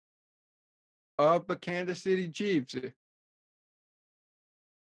of the Kansas City Chiefs.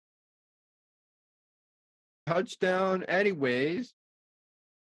 Touchdown anyways.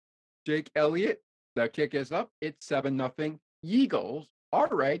 Jake Elliott, the kick is up. It's 7-0 Eagles. All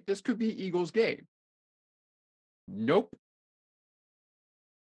right, this could be Eagles game. Nope.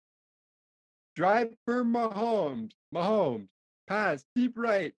 Drive for Mahomes. Mahomes, pass, deep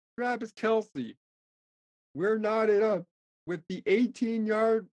right, Travis Kelce. We're knotted up with the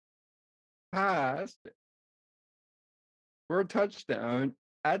 18-yard pass for a touchdown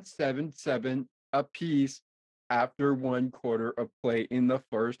at 7-7 apiece after one quarter of play in the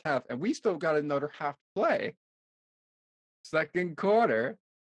first half. And we still got another half play. Second quarter,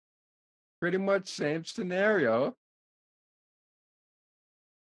 pretty much same scenario.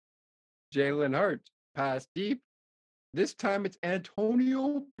 Jalen Hurts, pass deep. This time it's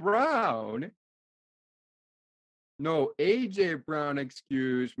Antonio Brown. No, AJ Brown,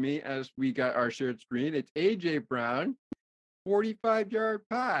 excuse me, as we got our shared screen. It's AJ Brown, 45-yard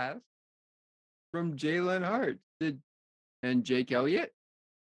pass from Jalen Hurts. And Jake Elliott,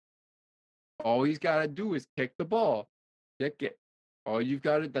 all he's got to do is kick the ball. Kick it.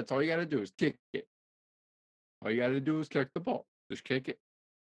 That's all you got to do is kick it. All you got to do is kick the ball. Just kick it.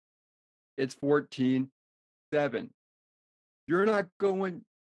 It's 14-7. You're not going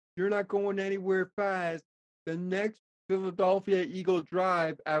anywhere fast. The next Philadelphia Eagle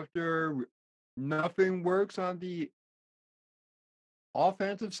drive, after nothing works on the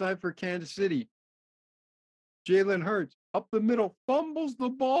offensive side for Kansas City, Jalen Hurts up the middle fumbles the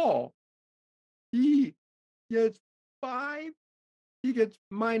ball. He gets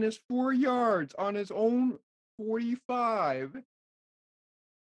 -4 yards on his own 45.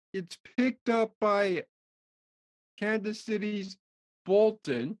 It's picked up by Kansas City's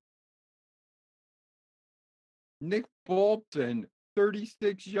Bolton. Nick Bolton,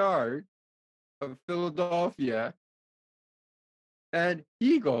 36 yards of Philadelphia. And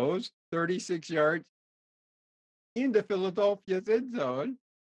he goes 36 yards into Philadelphia's end zone.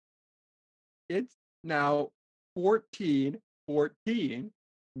 It's now 14-14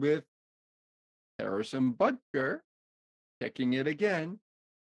 with Harrison Butker kicking it again.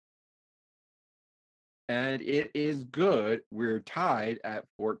 And it is good. We're tied at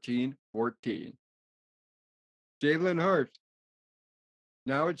 14-14. Jalen Hurts.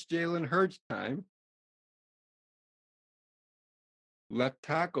 Now it's Jalen Hurts time. Left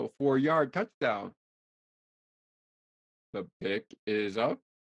tackle, 4-yard touchdown. The pick is up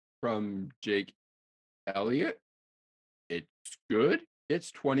from Jake Elliott. It's good.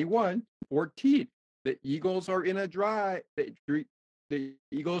 It's 21-14. The Eagles are in a drive. The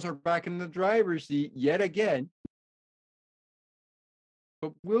Eagles are back in the driver's seat yet again.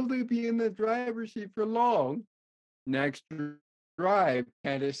 But will they be in the driver's seat for long? Next drive,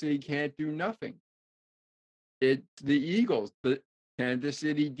 Kansas City can't do nothing. It's the Eagles. The Kansas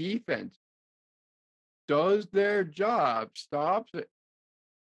City defense does their job, stops it.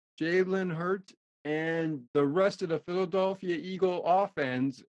 Jalen Hurts and the rest of the Philadelphia Eagle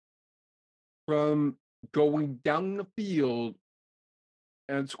offense from going down the field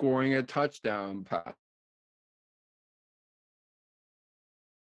and scoring a touchdown pass.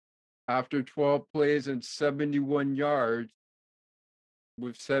 After 12 plays and 71 yards,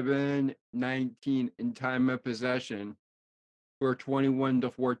 with 7:19 in time of possession, we're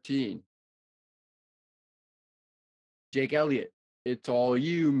 21-14. Jake Elliott, it's all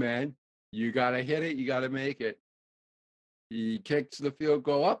you, man. You got to hit it. You got to make it. He kicks the field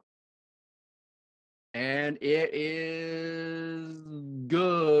goal up, and it is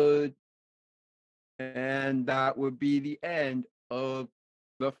good. And that would be the end of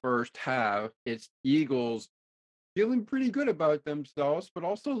the first half. It's Eagles feeling pretty good about themselves, but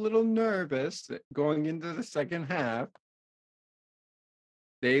also a little nervous going into the second half.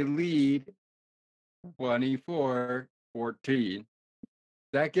 They lead 24-14.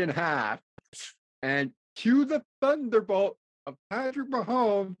 Second half, and cue the thunderbolt of Patrick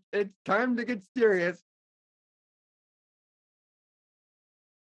Mahomes. It's time to get serious.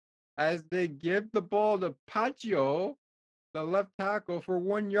 As they give the ball to Pacheco, the left tackle, for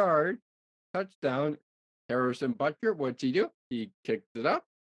 1 yard. Touchdown. Harrison Butker, what's he do? He kicks it up.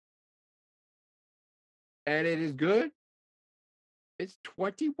 And it is good. It's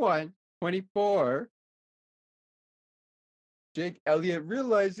 21-24. Jake Elliott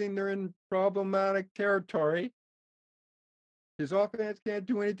realizing they're in problematic territory. His offense can't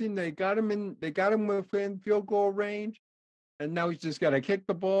do anything. They got him within field goal range. And now he's just got to kick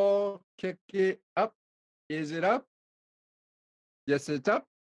the ball, kick it up. Is it up? Yes, it's up.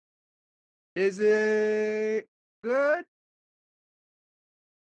 Is it good?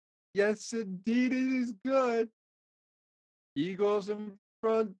 Yes, indeed, it is good. Eagles in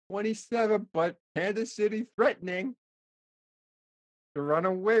front, 27, but Kansas City threatening to run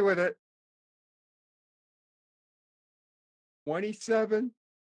away with it. 27,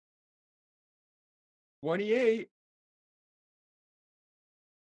 28.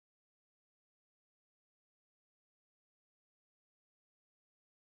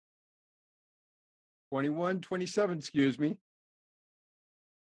 Excuse me.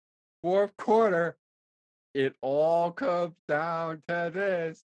 Fourth quarter, it all comes down to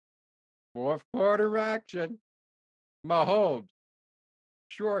this. Fourth quarter action. Mahomes,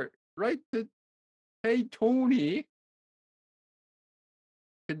 short, right to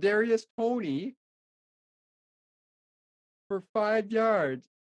Kadarius Toney for 5 yards.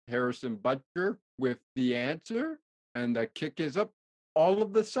 Harrison Butker with the answer, and the kick is up. All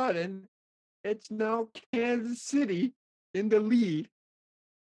of a sudden, it's now Kansas City in the lead,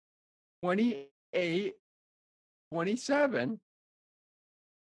 28-27.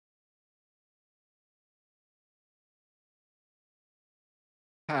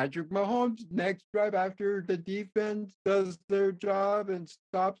 Patrick Mahomes, next drive after the defense does their job and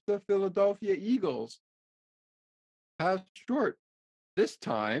stops the Philadelphia Eagles. Pass short. This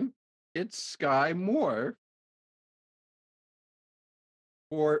time, it's Sky Moore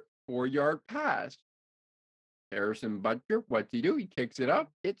for 4-yard pass. Harrison Butker, what's he do? He kicks it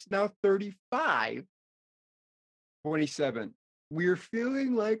up. It's now 35-27. We're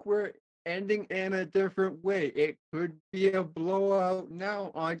feeling like we're ending in a different way. It could be a blowout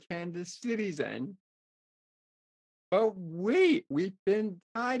now on Kansas City's end. But wait, we've been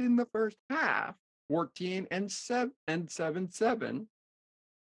tied in the first half, 14-7.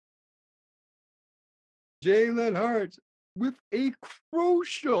 Jalen Hurts with a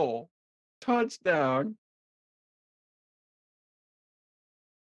crucial touchdown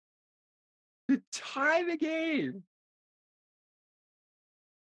to tie the game.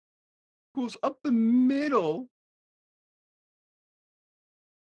 Goes up the middle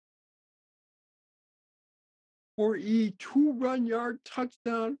for a 2-run-yard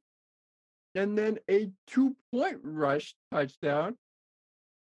touchdown and then a 2-point rush touchdown.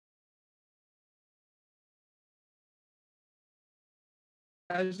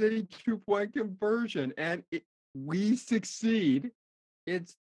 As a 2-point conversion, and we succeed.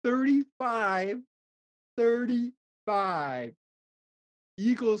 It's 35-35.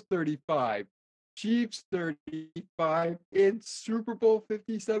 Eagles 35, Chiefs 35 in Super Bowl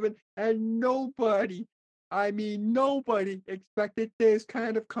 57, and nobody expected this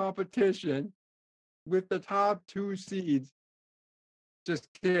kind of competition with the top 2 seeds. Just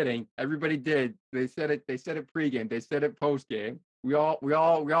kidding. Everybody did. They said it pregame. They said it postgame. We all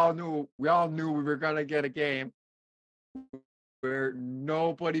knew we were gonna get a game where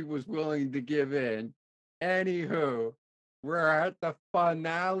nobody was willing to give in. Anywho, we're at the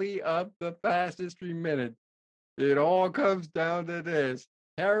finale of the Fast History Minute. It all comes down to this.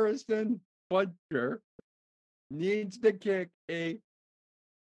 Harrison Butker needs to kick a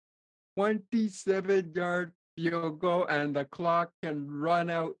 27-yard field goal and the clock can run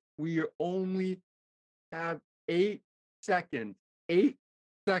out. We only have 8 seconds. 8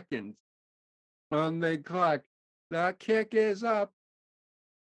 seconds on the clock. The kick is up.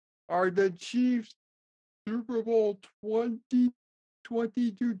 Are the Chiefs Super Bowl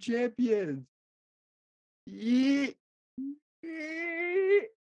 2022 champions? Yes,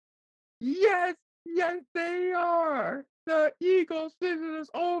 yes, they are. The Eagles season is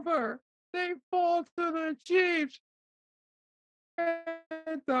over. They fall to the Chiefs.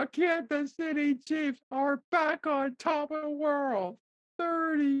 And the Kansas City Chiefs are back on top of the world.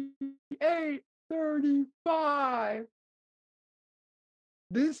 38-35.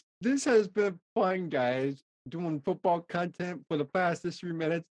 This has been fun, guys. Doing football content for the fastest 3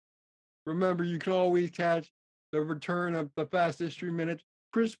 minutes. Remember, you can always catch the return of the fastest 3 minutes,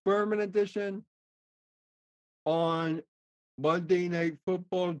 Chris Berman edition, on Monday Night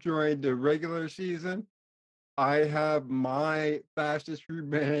Football during the regular season. I have my fastest 3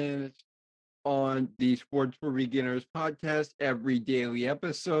 minutes on the Sports for Beginners podcast, every daily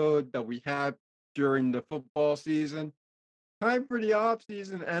episode that we have during the football season. Time for the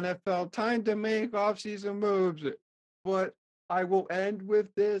offseason, NFL. Time to make offseason moves. But I will end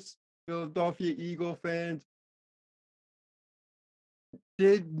with this, Philadelphia Eagle fans.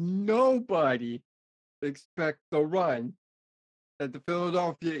 Did nobody expect the run that the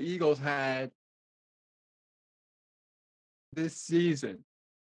Philadelphia Eagles had this season?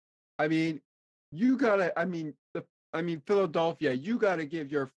 I mean, Philadelphia, you gotta give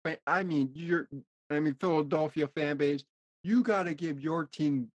Philadelphia fan base, you gotta give your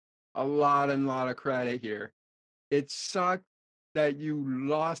team a lot of credit here. It sucked that you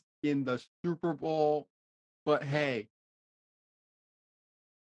lost in the Super Bowl, but hey,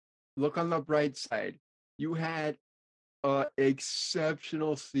 look on the bright side. You had an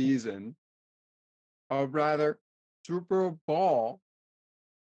exceptional season, or rather, Super Bowl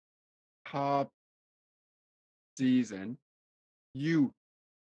top season. You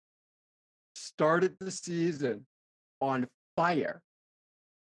started the season on fire,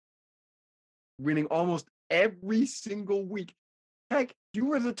 winning almost every single week. Heck, you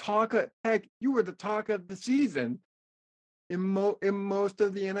were the talk of the season in most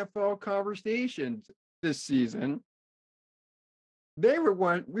of the NFL conversations this season. We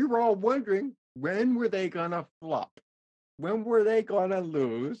were all wondering, when were they gonna flop? When were they gonna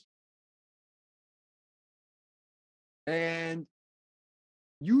lose? And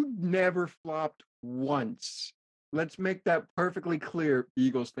you never flopped once. Let's make that perfectly clear,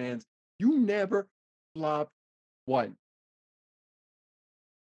 Eagles fans. You never flopped once.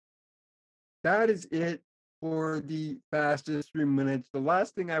 That is it for the fastest 3 minutes. The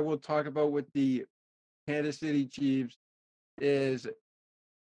last thing I will talk about with the Kansas City Chiefs is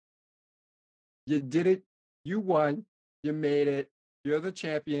you did it. You won. You made it. You're the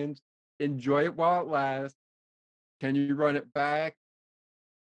champions. Enjoy it while it lasts. Can you run it back?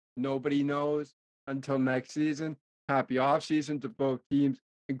 Nobody knows until next season. Happy offseason to both teams.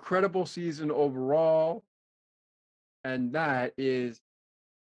 Incredible season overall. And that is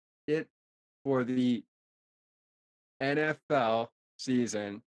it for the NFL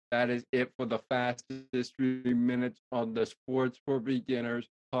season. That is it for the fastest 3 minutes on the Sports for Beginners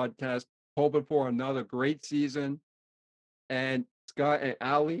podcast. Hoping for another great season. And Scott and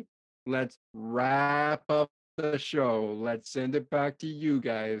Ali, let's wrap up the show. Let's send it back to you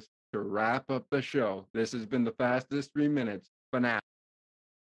guys to wrap up the show. This has been the fastest 3 minutes for now.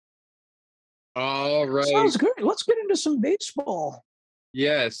 All right. Sounds great. Let's get into some baseball.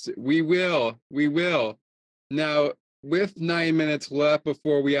 Yes, we will. We will. Now, with 9 minutes left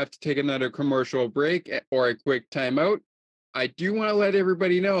before we have to take another commercial break or a quick timeout, I do want to let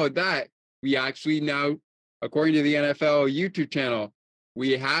everybody know that we actually now, according to the NFL YouTube channel,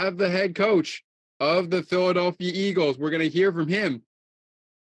 we have the head coach of the Philadelphia Eagles. We're going to hear from him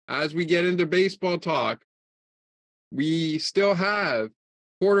as we get into baseball talk. We still have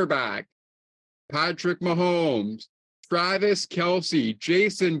quarterback Patrick Mahomes, Travis Kelce,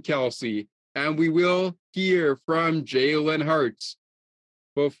 Jason Kelce, and we will hear from Jalen Hurts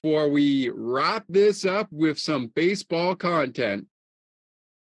before we wrap this up with some baseball content.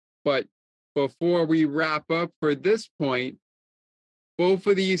 But before we wrap up for this point, both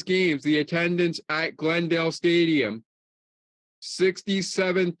of these games, the attendance at Glendale Stadium,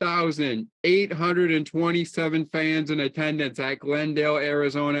 67,827 fans in attendance at Glendale,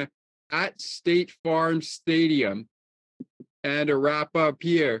 Arizona, at State Farm Stadium. And to wrap up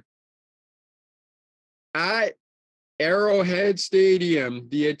here, at Arrowhead Stadium,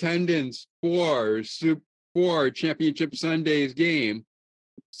 the attendance for Championship Sunday's game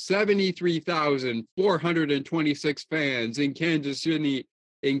 73,426 fans in Kansas City,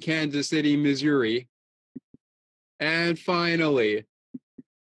 Missouri. And finally,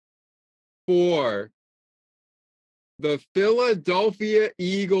 for the Philadelphia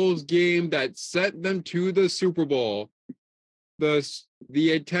Eagles game that sent them to the Super Bowl,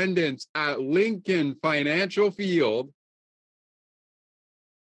 the attendance at Lincoln Financial Field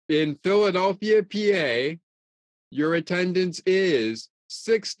in Philadelphia, PA, your attendance is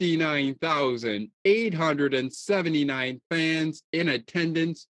 69,879 fans in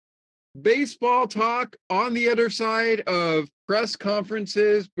attendance. Baseball talk on the other side of press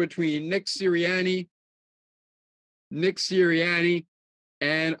conferences between Nick Sirianni,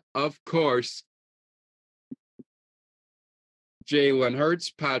 and of course, Jalen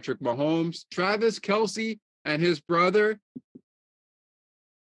Hurts, Patrick Mahomes, Travis Kelce, and his brother,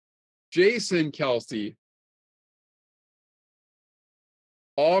 Jason Kelce.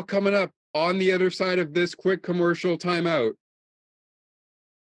 All coming up on the other side of this quick commercial timeout.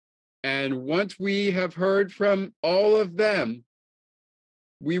 And once we have heard from all of them,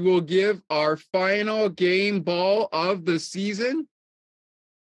 we will give our final game ball of the season.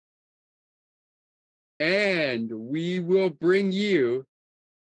 And we will bring you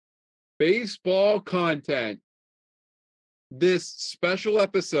baseball content. This special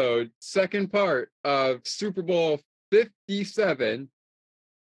episode, second part of Super Bowl 57,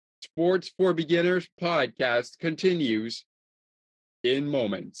 Sports for Beginners podcast continues in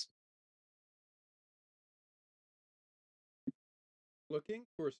moments. Looking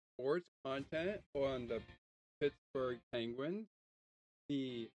for sports content on the Pittsburgh Penguins,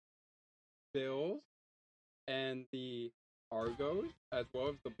 the Bills, and the Argos, as well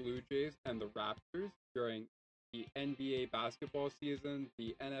as the Blue Jays and the Raptors during the NBA basketball season,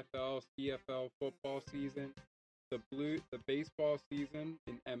 the NFL, CFL football season, the baseball season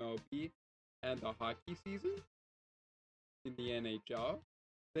in MLB, and the hockey season in the NHL,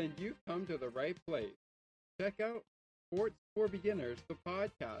 then you've come to the right place. Check out Sports for Beginners, the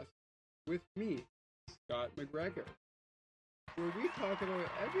podcast, with me, Scott McGregor, where we talk about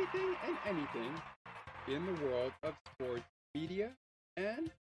everything and anything in the world of sports media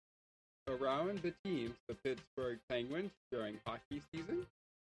and around the teams, the Pittsburgh Penguins during hockey season,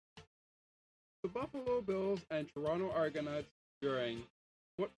 the Buffalo Bills and Toronto Argonauts during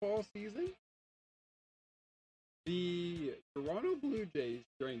football season, the Toronto Blue Jays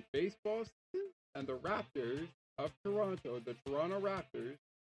during baseball season, and the Raptors of Toronto, the Toronto Raptors,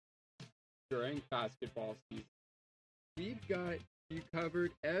 during basketball season. We've got you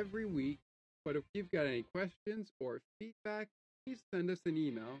covered every week, but if you've got any questions or feedback, please send us an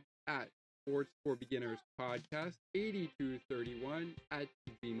email at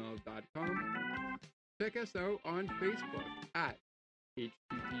sportsforbeginnerspodcast8231@gmail.com. Check us out on Facebook at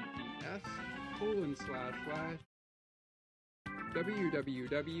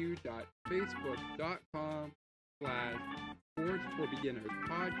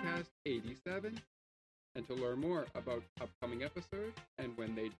And to learn more about upcoming episodes and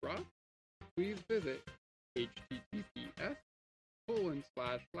when they drop, please visit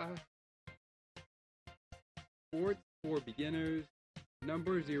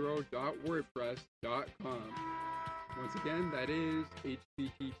https://sportsforbeginners0.wordpress.com. Once again, that is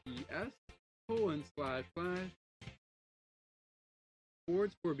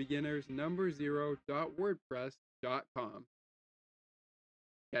https://sportsforbeginners0.wordpress.com.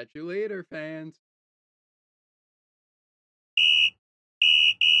 Catch you later, fans.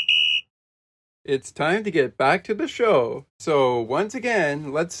 It's time to get back to the show. So once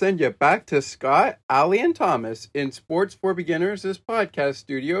again, let's send you back to Scott, Ali, and Thomas in Sports for Beginners' podcast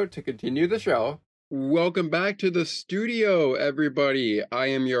studio to continue the show. Welcome back to the studio, everybody. I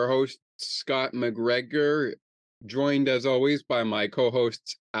am your host, Scott McGregor, joined as always by my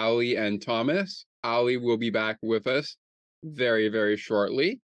co-hosts, Ali and Thomas. Ali will be back with us very, very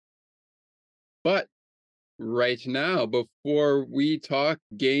shortly. But right now, before we talk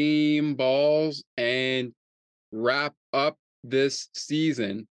game balls and wrap up this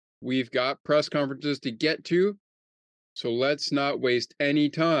season, we've got press conferences to get to, so let's not waste any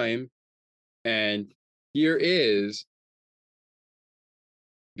time. And here is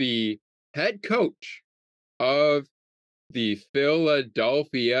the head coach of the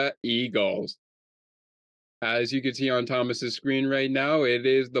Philadelphia Eagles. As you can see on Thomas's screen right now, it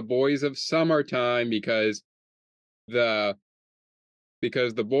is the boys of summertime because the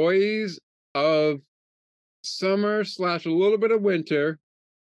boys of summer / a little bit of winter,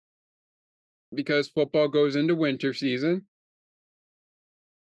 because football goes into winter season,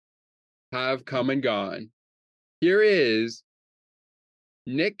 have come and gone. Here is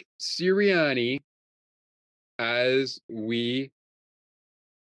Nick Sirianni as we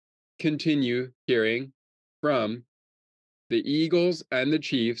continue hearing from the Eagles and the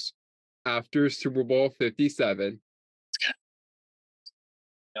Chiefs after Super Bowl 57.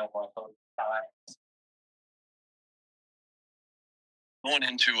 Going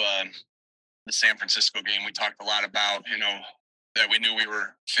into the San Francisco game, we talked a lot about, that we knew we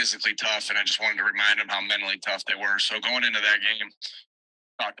were physically tough, and I just wanted to remind them how mentally tough they were. So going into that game,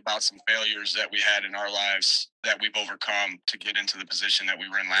 talked about some failures that we had in our lives that we've overcome to get into the position that we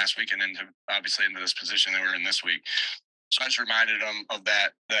were in last week, and obviously into this position that we're in this week. So I just reminded them of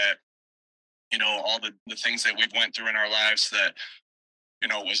that all the things that we've went through in our lives that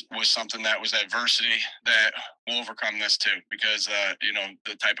was something that was adversity that we'll overcome this too, because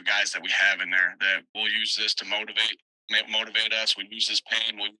the type of guys that we have in there that will use this to motivate us. We use this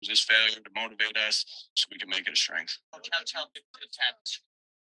pain, we use this failure to motivate us so we can make it a strength.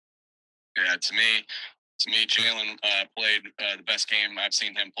 Yeah, to me, Jalen played the best game I've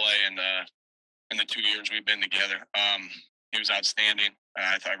seen him play in the 2 years we've been together. He was outstanding.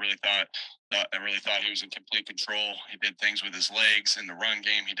 I really thought he was in complete control. He did things with his legs in the run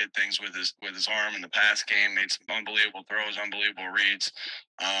game. He did things with his arm in the pass game. Made some unbelievable throws, unbelievable reads.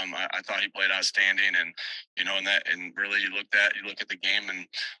 I thought he played outstanding, and and really you look at the game, and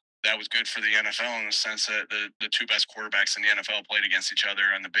that was good for the NFL in the sense that the two best quarterbacks in the NFL played against each other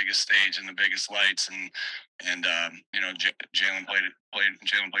on the biggest stage and the biggest lights, and Jalen played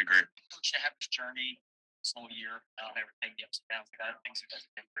great. Coach, to have this journey this whole year, everything, the ups and downs, things you guys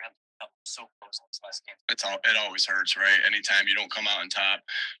have been so close in this last game. It always hurts, right? Anytime you don't come out on top,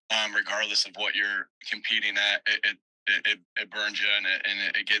 regardless of what you're competing at, it burns you, and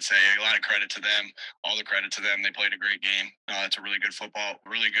it gets a lot of credit to them. All the credit to them. They played a great game. It's a really good football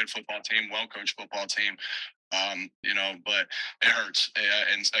team, well coached football team. But it hurts.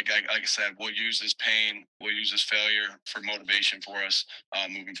 And like I said, we'll use this pain, we'll use this failure for motivation for us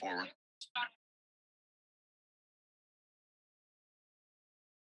moving forward.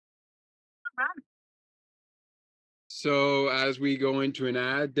 So as we go into an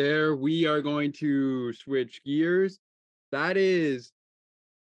ad there, we are going to switch gears. That is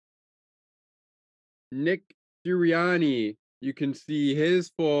Nick Sirianni. You can see his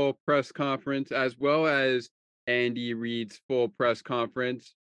full press conference as well as Andy Reid's full press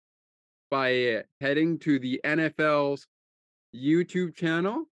conference by heading to the NFL's YouTube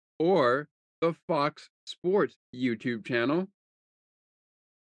channel or the Fox Sports YouTube channel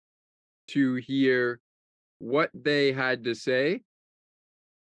to hear what they had to say.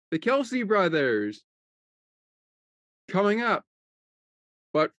 The Kelce brothers coming up.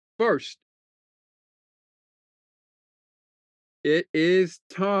 But first, it is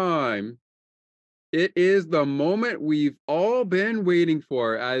time. It is the moment we've all been waiting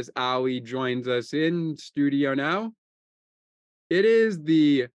for as Ali joins us in studio now. It is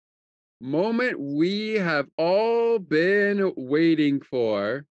the moment we have all been waiting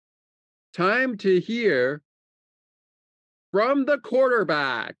for. Time to hear from the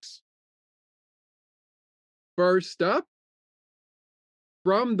quarterbacks. First up,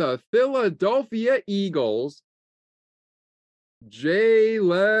 from the Philadelphia Eagles,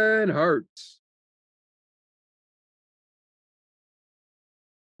 Jalen Hurts.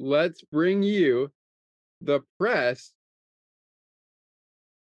 Let's bring you the press,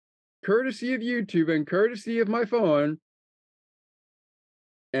 courtesy of YouTube and courtesy of my phone,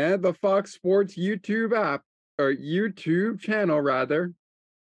 and the Fox Sports YouTube app, or YouTube channel rather.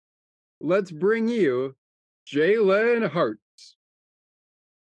 Let's bring you Jalen Hurts.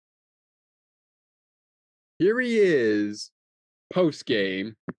 Here he is, post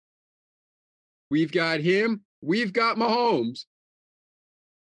game. We've got him, we've got Mahomes,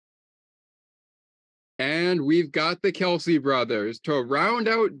 and we've got the Kelce brothers to round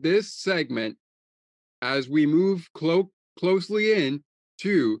out this segment as we move closely in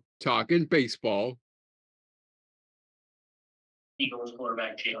to talking baseball. Eagles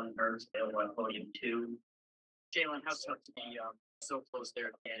quarterback Jalen Hurts, available on podium 2. Jalen, how tough to be so close there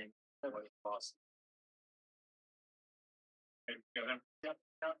at the end? What was the loss? Yep.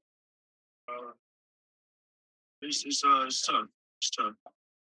 It's tough. It's tough.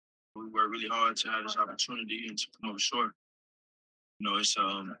 We worked really hard to have this opportunity and to come up short. It's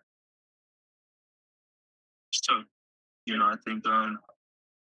tough. I think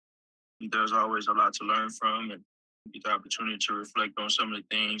there's always a lot to learn from, and get the opportunity to reflect on some of the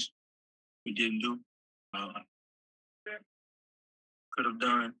things we didn't do, could have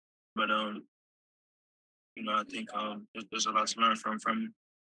done, but I think there's a lot to learn from.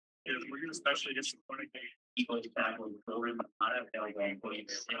 Were you especially disappointed Eagles tackle Jordan Mailata, available on podium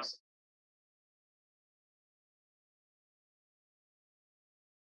 6.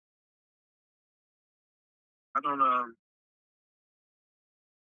 I don't no,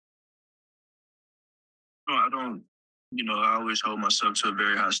 I don't. I always hold myself to a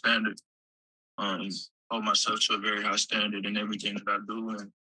very high standard. Hold myself to a very high standard in everything that I do,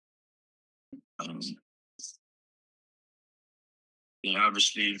 and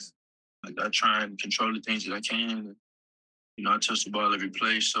obviously, like I try and control the things that I can. I touch the ball every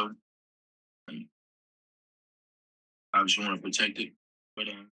play, so I obviously want to protect it. But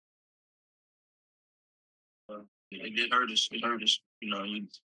it did hurt us. It hurt us. You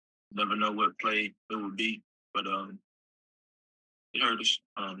never know what play it would be, but it hurt us.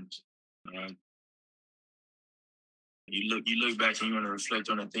 You look back and you want to reflect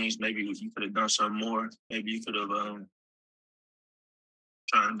on the things. Maybe you could have done something more. Maybe you could have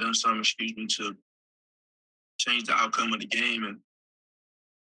tried and done something. To change the outcome of the game, and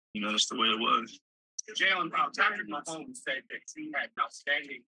that's the way it was. Jalen, Patrick Mahomes said that he had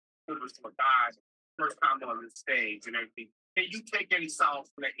outstanding quarters for guys, first time on the stage and everything. Can you take any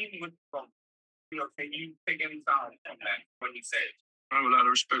solace from that? Even with can you take any solace from that when he said it? I have a lot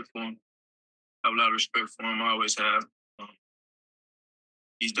of respect for him. I always have.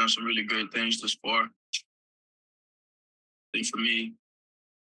 He's done some really great things thus far. I think for me,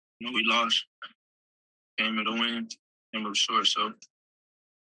 we lost. Came at a win, came up short. So,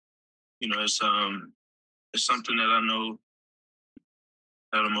 it's something that I know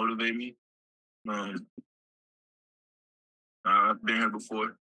that'll motivate me. I've been here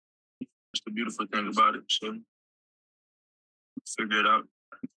before. That's the beautiful thing about it. So, figure it out.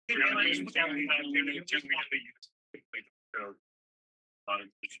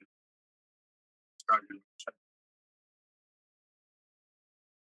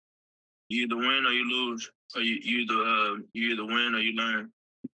 You either win or you lose. Or you either win or you learn.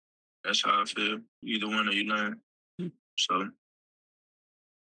 That's how I feel. You either win or you learn. So,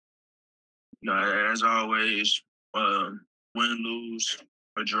 as always, win, lose,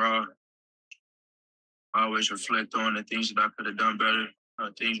 or draw, I always reflect on the things that I could have done better,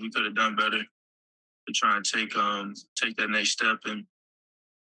 things we could have done better to try and take that next step, and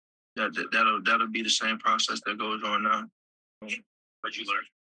that'll be the same process that goes on now. What'd you learn?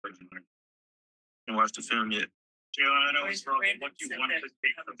 And watch the film yet. Jalen, I know it's wrong. What you wanted to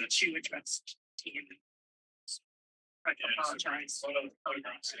take from the two addressed team. I apologize. I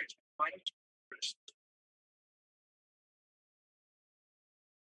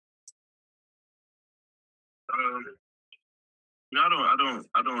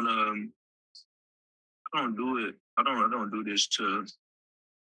don't do it. I don't do this to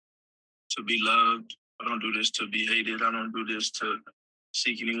be loved. I don't do this to be hated. I don't do this to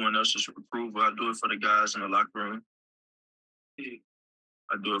seek anyone else's approval. I do it for the guys in the locker room.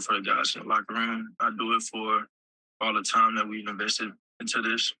 I do it for the guys in the locker room. I do it for all the time that we've invested into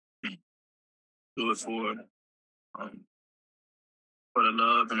this. Do it for the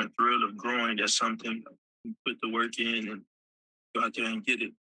love and the thrill of growing. That's something you put the work in and go out there and get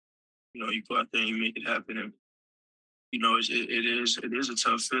it. You go out there and you make it happen. And it is a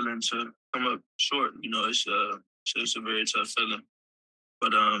tough feeling to come up short. It's a very tough feeling.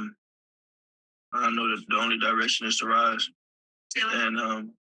 But I know that the only direction is to rise. And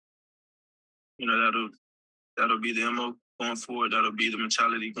that'll be the MO going forward. That'll be the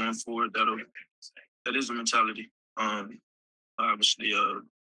mentality going forward. That is the mentality. Obviously,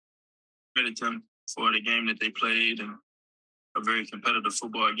 credit them for the game that they played, and a very competitive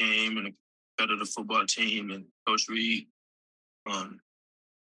football game and a competitive football team, and Coach Reed.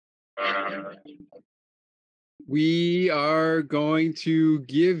 We are going to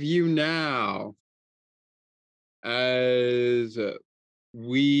give you now, as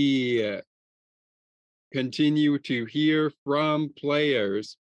we continue to hear from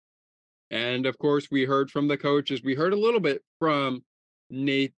players, and of course we heard from the coaches. We heard a little bit from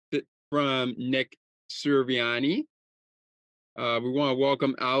Nick Sirianni. We want to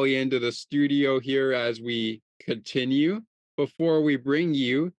welcome Ali into the studio here as we continue, before we bring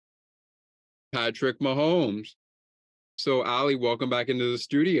you Patrick Mahomes. So Ali, welcome back into the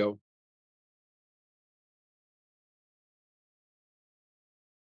studio.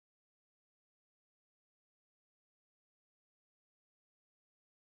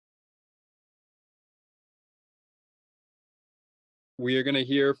 We are going to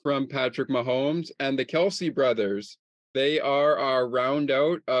hear from Patrick Mahomes and the Kelce brothers. They are our round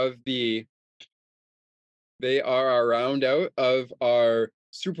out of our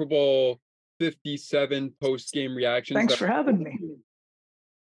Super Bowl 57 post-game reactions. Thanks for having me.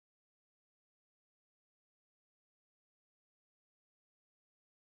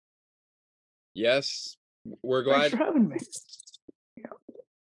 Yes, we're Thanks glad. for having me. Yeah,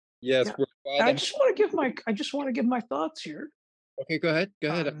 Yes, yeah. we're glad. I just want to give my thoughts here Okay, go ahead. Go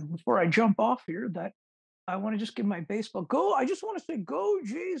ahead. before I jump off here. That I want to just give my baseball go. I just want to say go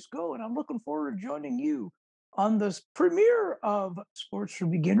Jays go, and I'm looking forward to joining you on this premiere of Sports for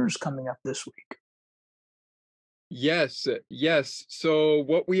Beginners coming up this week. Yes, yes. So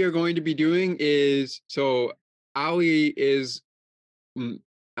what we are going to be doing is, so Ali is,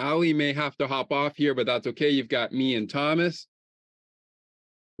 Ali may have to hop off here, but that's okay. You've got me and Thomas.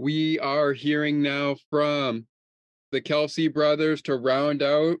 We are hearing now from the Kelsey brothers to round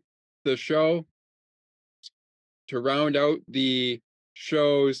out the show, to round out the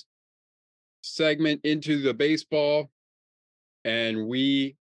show's segment into the baseball. And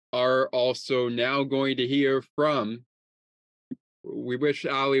we are also now going to hear from, we wish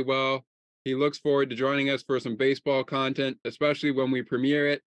Ali well. He looks forward to joining us for some baseball content, especially when we premiere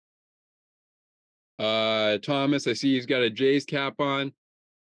it. Thomas, I see he's got a Jays cap on.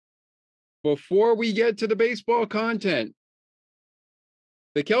 Before we get to the baseball content,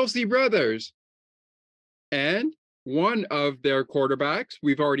 the Kelsey brothers and one of their quarterbacks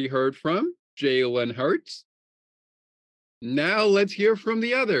we've already heard from, Jalen Hurts. Now let's hear from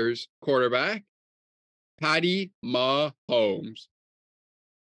the other's quarterback, Patty Mahomes.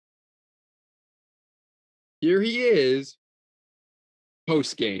 Here he is,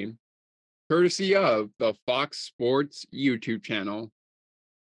 post-game, courtesy of the Fox Sports YouTube channel.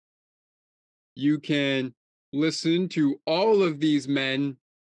 You can listen to all of these men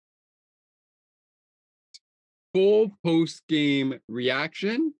full post-game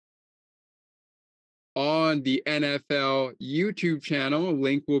reaction on the NFL YouTube channel.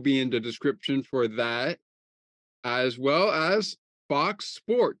 Link will be in the description for that, as well as Fox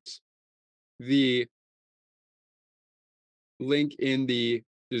Sports. The link in the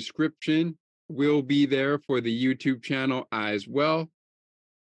description will be there for the YouTube channel as well.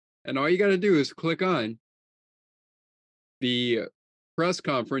 And all you got to do is click on the press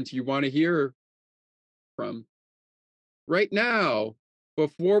conference you want to hear from. Right now,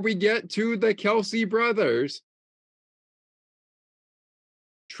 before we get to the Kelsey brothers,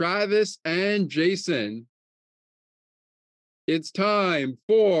 Travis and Jason, it's time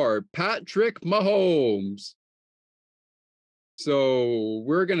for Patrick Mahomes. So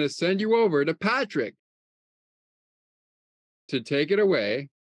we're going to send you over to Patrick to take it away.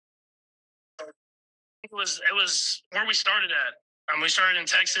 It was where we started at. We started in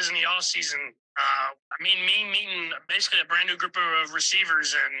Texas in the off season. Me meeting basically a brand new group of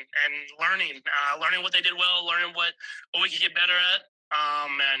receivers and learning what they did well, learning what we could get better at,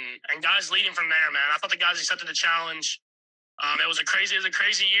 and guys leading from there. Man, I thought the guys accepted the challenge. It was a crazy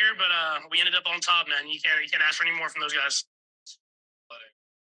year, but we ended up on top. Man, you can't ask for any more from those guys.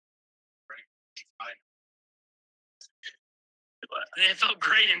 It felt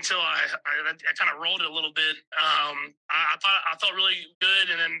great until I kind of rolled it a little bit. I felt really good,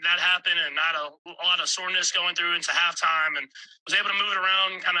 and then that happened, and I had a lot of soreness going through into halftime, and was able to move it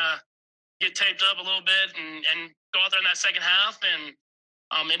around, kind of get taped up a little bit, and go out there in that second half. And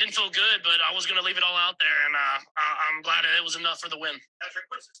it didn't feel good, but I was going to leave it all out there, and I'm glad it was enough for the win.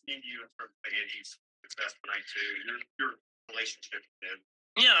 Patrick, what's this mean to you in terms of Andy's success tonight too? Your relationship with him?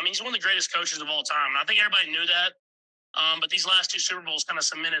 Yeah, I mean, he's one of the greatest coaches of all time, and I think everybody knew that. But these last two Super Bowls kind of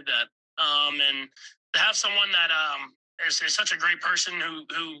cemented that. And to have someone that is such a great person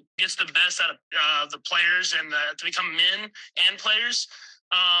who gets the best out of the players and to become men and players,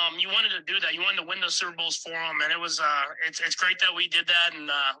 you wanted to do that. You wanted to win those Super Bowls for them, and it was it's great that we did that. And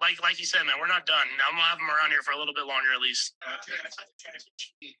like you said, man, we're not done. I'm gonna have them around here for a little bit longer at least.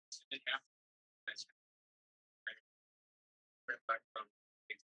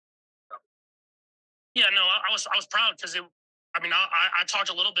 Yeah, no, I was proud because I talked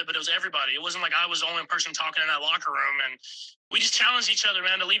a little bit, but it was everybody. It wasn't like I was the only person talking in that locker room, and we just challenged each other,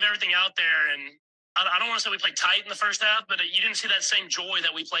 man, to leave everything out there. And I don't want to say we played tight in the first half, but you didn't see that same joy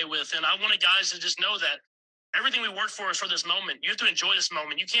that we play with. And I wanted guys to just know that everything we worked for is for this moment. You have to enjoy this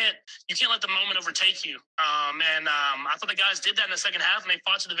moment. You can't let the moment overtake you. I thought the guys did that in the second half, and they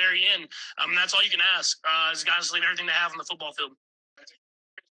fought to the very end. And that's all you can ask is guys to leave everything they have on the football field.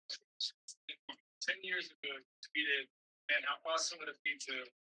 10 years ago, you tweeted, "Man, how awesome would it be to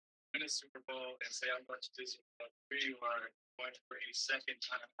win a Super Bowl and say how much this where you are going for a second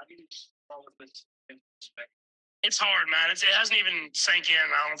time?" How do you all of this in perspective? It's hard, man. It hasn't even sank in.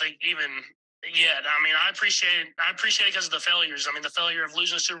 I don't think even Yeah, I mean, I appreciate it because of the failures. I mean, the failure of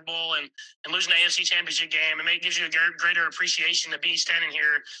losing the Super Bowl and losing the AFC Championship game, it gives you a greater appreciation to be standing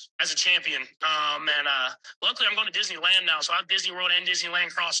here as a champion. Luckily, I'm going to Disneyland now, so I have Disney World and Disneyland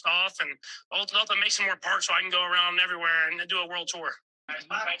crossed off, and ultimately make some more parks so I can go around everywhere and do a world tour.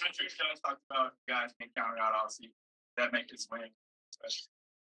 Patrick Jones talked about guys being counted out all season. That makes this win special.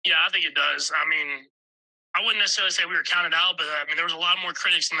 Yeah, I think it does. I mean, I wouldn't necessarily say we were counted out, but I mean, there was a lot more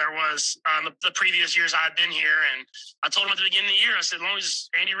critics than there was the previous years I had been here. And I told him at the beginning of the year, I said, as long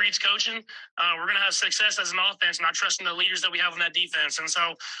as Andy Reid's coaching, we're going to have success as an offense, and I trust in the leaders that we have on that defense. And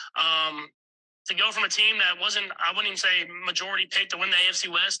so to go from a team that wasn't, I wouldn't even say majority picked to win the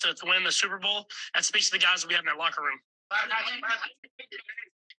AFC West to win the Super Bowl, that speaks to the guys that we have in that locker room.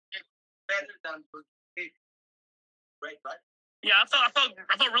 Right. Yeah, I felt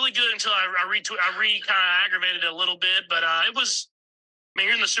really good until I kind of aggravated it a little bit, but it was. I mean,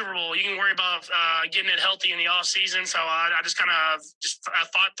 you're in the Super Bowl. You can worry about getting it healthy in the off season. So I just kind of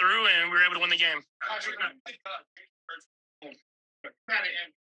fought through, and we were able to win the game.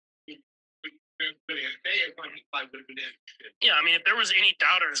 Yeah, I mean, if there was any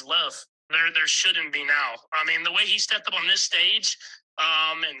doubters left, there shouldn't be now. I mean, the way he stepped up on this stage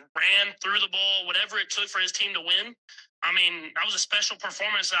and ran through the ball, whatever it took for his team to win. I mean, that was a special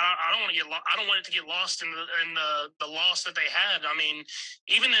performance. I don't want it to get lost in the loss that they had. I mean,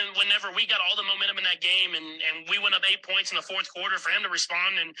 even whenever we got all the momentum in that game and we went up 8 points in the fourth quarter, for him to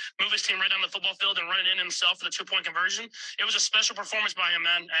respond and move his team right down the football field and run it in himself for the 2-point conversion, it was a special performance by him,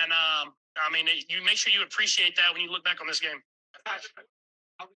 man. And I mean, you make sure you appreciate that when you look back on this game.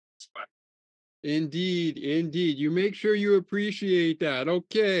 Indeed. You make sure you appreciate that.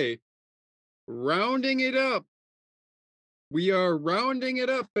 Okay. Rounding it up. We are rounding it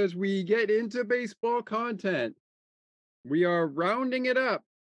up as we get into baseball content. We are rounding it up.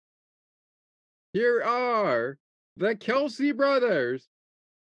 Here are the Kelce brothers.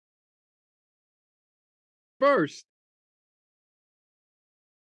 First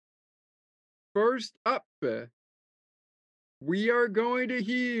up, we are going to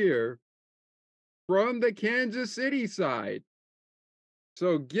hear from the Kansas City side.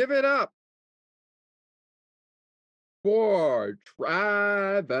 So give it up for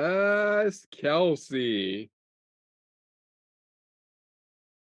Travis Kelce.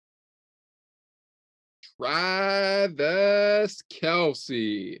 Travis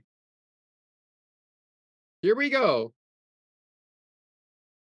Kelce. Here we go.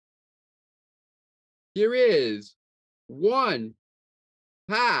 Here is one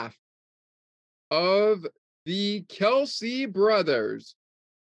half of the Kelce brothers.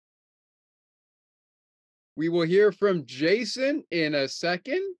 We will hear from Jason in a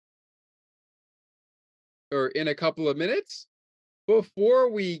second, or in a couple of minutes, before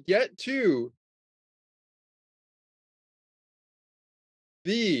we get to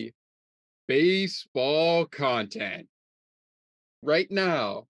the baseball content. Right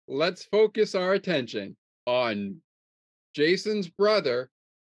now, let's focus our attention on Jason's brother,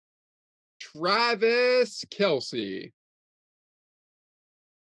 Travis Kelce.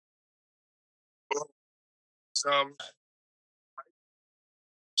 It's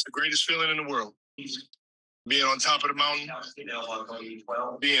the greatest feeling in the world. Being on top of the mountain,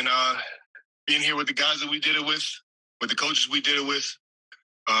 being here with the guys that we did it with the coaches we did it with,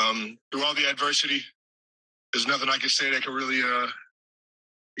 through all the adversity. There's nothing I can say that can really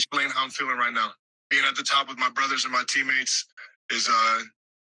explain how I'm feeling right now. Being at the top with my brothers and my teammates is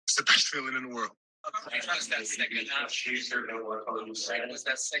it's the best feeling in the world.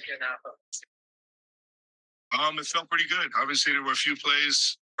 It felt pretty good. Obviously, there were a few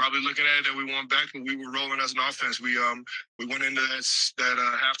plays probably looking at it that we won back, but we were rolling as an offense. We went into that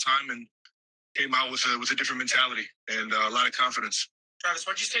halftime and came out with a different mentality and a lot of confidence. Travis,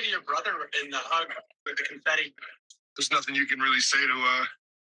 what'd you say to your brother in the hug with the confetti? There's nothing you can really say to a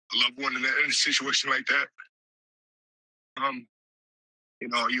loved one in a situation like that.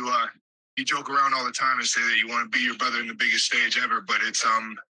 You joke around all the time and say that you want to be your brother in the biggest stage ever, but it's a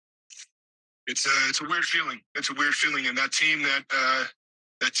weird feeling. It's a weird feeling, and that team had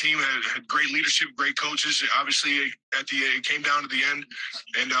great leadership, great coaches. Obviously, it came down to the end,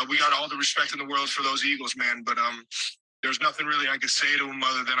 and we got all the respect in the world for those Eagles, man. But there's nothing really I can say to them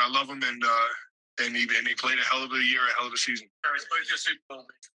other than I love them, and they played a hell of a year, a hell of a season. Travis, what is your Super Bowl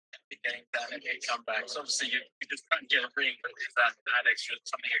getting that comeback? So obviously you just couldn't get a ring, but is that extra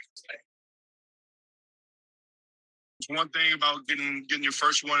something extra? It's one thing about getting your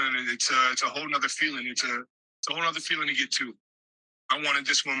first one, and it's a whole nother feeling. It's a whole nother feeling to get to. I wanted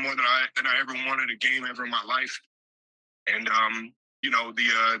this one more than I ever wanted a game ever in my life, and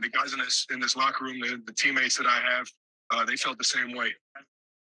the guys in this locker room, the teammates that I have, they felt the same way.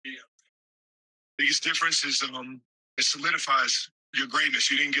 The biggest difference is it solidifies your greatness.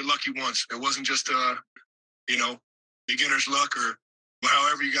 You didn't get lucky once. It wasn't just beginner's luck or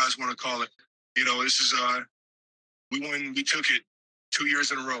however you guys want to call it. This is we took it 2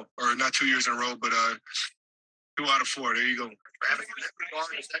 years in a row, or not 2 years in a row, but 2 out of 4. There you go.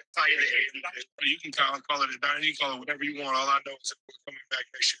 You can call it a dime. You can call it whatever you want. All I know is that we're coming back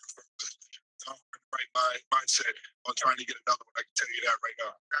next year with the right mindset on trying to get another one. I can tell you that right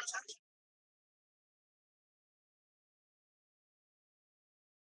now.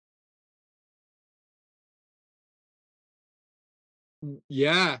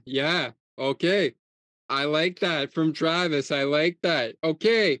 Yeah. Okay. I like that from Travis. I like that.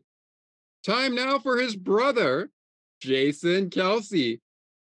 Okay. Time now for his brother, Jason Kelce.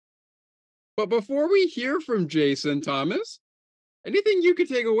 But before we hear from Jason, Thomas, anything you could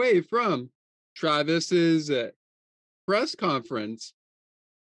take away from Travis's press conference?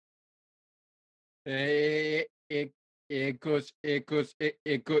 It goes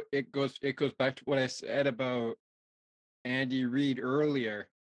back to what I said about Andy Reid earlier.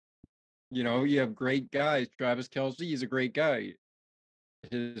 You have great guys. Travis Kelce is a great guy.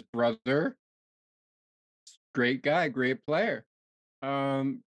 His brother, great guy, great player.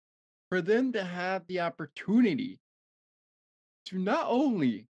 For them to have the opportunity to not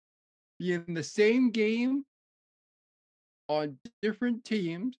only be in the same game on different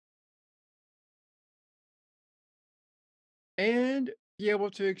teams and be able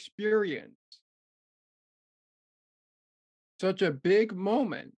to experience such a big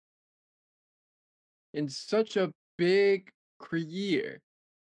moment in such a big career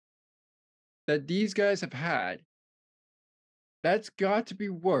that these guys have had, that's got to be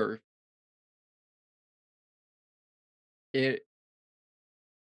worth it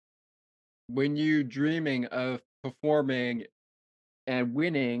when you're dreaming of performing and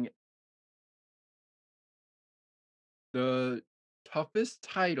winning the toughest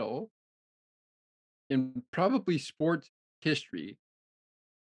title in probably sports history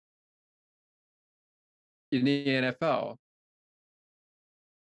in the NFL.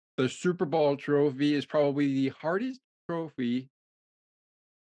 The Super Bowl trophy is probably the hardest trophy.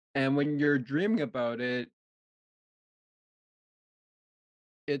 And when you're dreaming about it,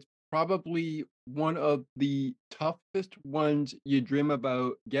 it's probably one of the toughest ones you dream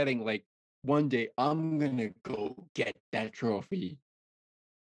about getting. Like, one day I'm going to go get that trophy.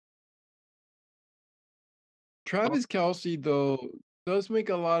 Travis Kelce, though, does make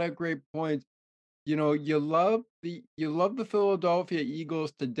a lot of great points. You love the Philadelphia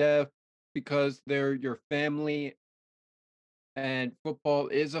Eagles to death because they're your family, and football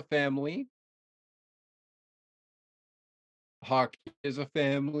is a family. Hockey is a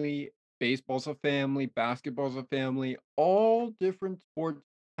family, baseball's a family, basketball's a family. All different sports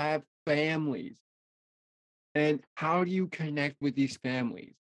have families. And how do you connect with these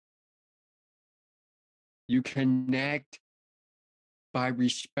families? You connect by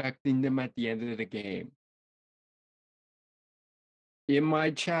respecting them at the end of the game. In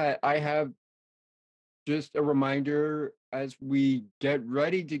my chat, I have just a reminder as we get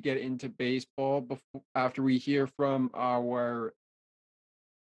ready to get into baseball after we hear from our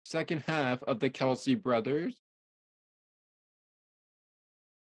second half of the Kelce brothers.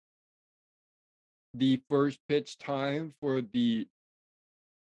 The first pitch time for the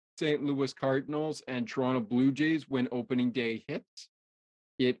St. Louis Cardinals and Toronto Blue Jays when opening day hits.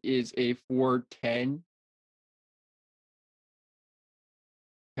 It is a 4:10.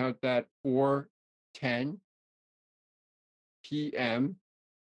 Count that, 4:10 p.m.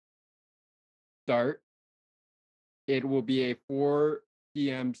 start. It will be a 4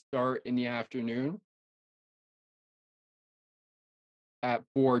 p.m. start in the afternoon at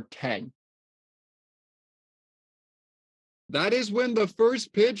 4:10. That is when the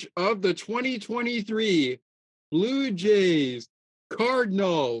first pitch of the 2023 Blue Jays,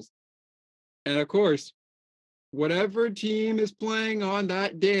 Cardinals, and of course, whatever team is playing on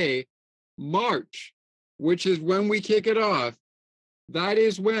that day, March, which is when we kick it off. That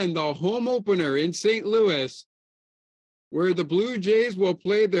is when the home opener in St. Louis, where the Blue Jays will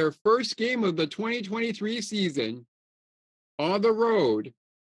play their first game of the 2023 season on the road.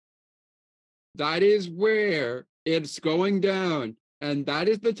 That is where it's going down. And that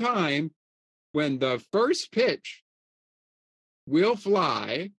is the time when the first pitch will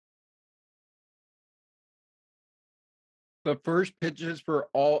fly. The first pitches for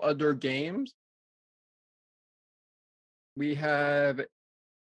all other games. We have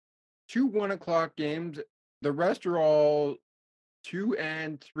 2 1 o'clock games. The rest are all 2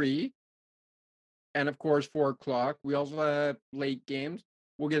 and 3. And of course, 4 o'clock. We also have late games.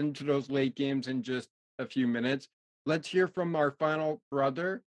 We'll get into those late games in just a few minutes. Let's hear from our final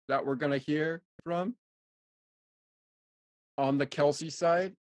brother that we're going to hear from on the Kelsey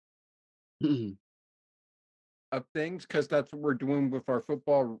side of things, because that's what we're doing with our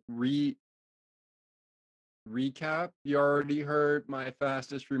football recap. You already heard my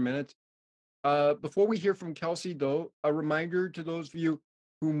fastest 3 minutes. Before we hear from Kelsey, though, a reminder to those of you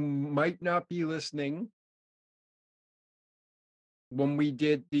who might not be listening, when we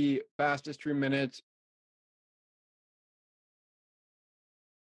did the fastest 3 minutes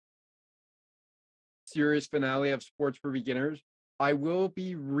series finale of Sports for Beginners, I will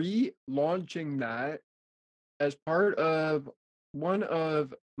be relaunching that as part of one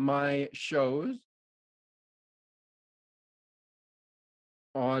of my shows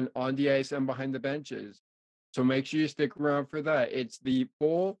on the ice and behind the benches. So make sure you stick around for that. It's the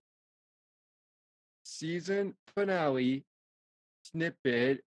full season finale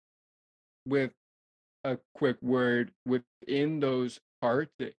snippet with a quick word within those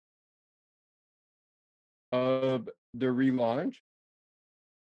parts of the relaunch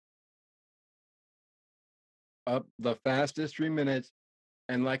of the fastest 3 minutes.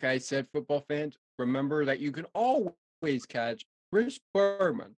 And like I said, football fans, remember that you can always catch Chris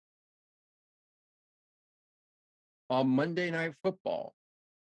Berman on Monday Night Football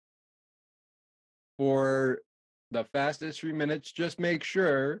for the fastest 3 minutes. Just make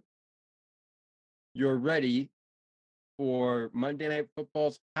sure you're ready for Monday Night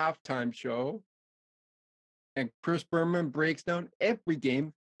Football's halftime show. And Chris Berman breaks down every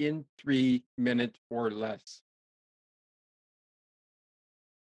game in 3 minutes or less.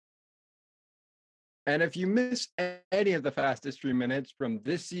 And if you miss any of the fastest 3 minutes from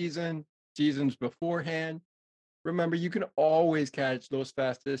this season, seasons beforehand, remember you can always catch those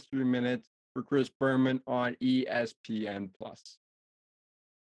fastest 3 minutes for Chris Berman on ESPN Plus.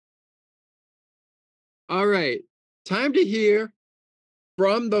 All right, time to hear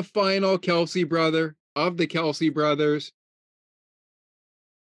from the final Kelsey brother of the Kelsey brothers.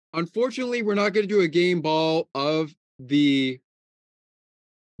 Unfortunately, we're not going to do a game ball of the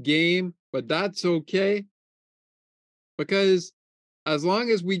game, but that's okay, because as long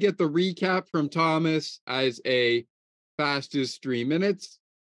as we get the recap from Thomas as a fastest 3 minutes,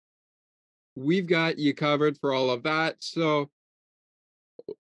 we've got you covered for all of that. So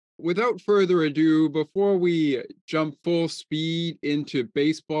without further ado, before we jump full speed into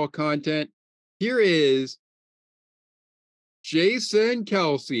baseball content, here is Jason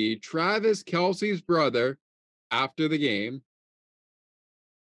Kelsey, Travis Kelsey's brother, after the game.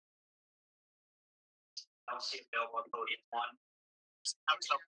 Kelsey available on podium 1.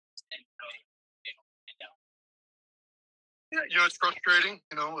 Yeah, it's frustrating.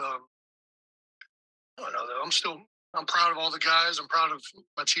 I don't know. I'm proud of all the guys. I'm proud of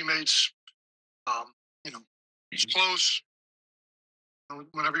my teammates. It's close.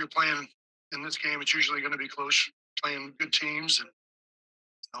 Whenever you're playing in this game, it's usually going to be close. Playing good teams, and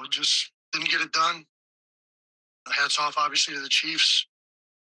just didn't get it done. Hats off, obviously, to the Chiefs.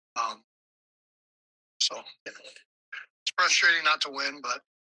 So it's frustrating not to win, but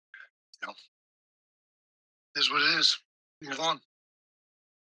it is what it is. Move on.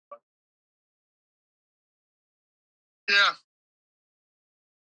 Yeah,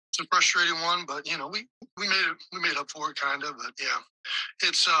 it's a frustrating one, but we made up for it, kind of. But yeah,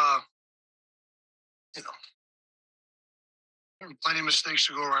 it's plenty of mistakes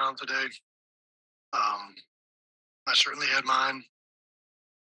to go around today. I certainly had mine.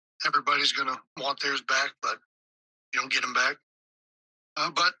 Everybody's gonna want theirs back, but you don't get them back.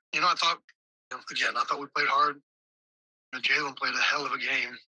 But I thought we played hard. Jalen played a hell of a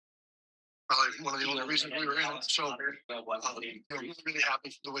game. Probably one of the only reasons we were in it. So, really happy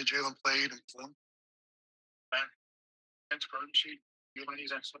for the way Jalen played. Bench burn sheet,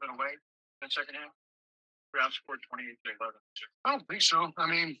 UNC's that slipping away in the second half. We outscored 28-11. I don't think so. I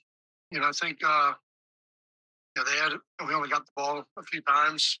mean, I think we only got the ball a few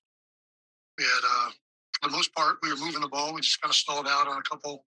times. We had for the most part we were moving the ball. We just kind of stalled out on a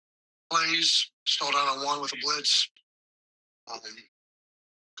couple plays, stalled out on one with a blitz.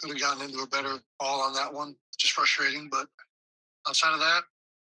 Could have gotten into a better ball on that one. Just frustrating, but outside of that,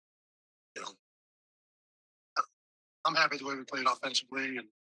 I'm happy the way we played offensively and the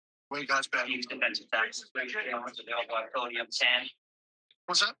way guys battled. Defensive backs available at podium 10.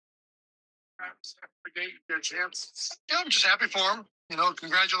 What's that? Their chance. Yeah, I'm just happy for him.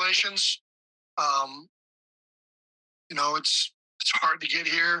 Congratulations. It's hard to get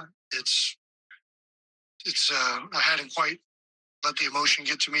here. I hadn't quite let the emotion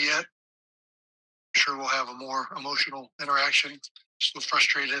get to me yet. I'm sure we'll have a more emotional interaction. Still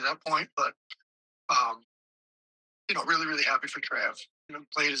frustrated at that point, but really, really happy for Trav.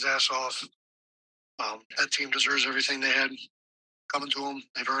 Played his ass off. That team deserves everything they had coming to them.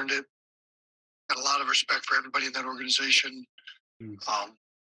 They've earned it. Got a lot of respect for everybody in that organization.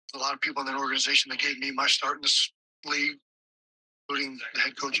 A lot of people in that organization that gave me my start in this league, including the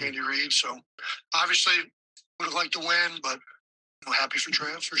head coach Andy Reid. So obviously would have liked to win, but happy for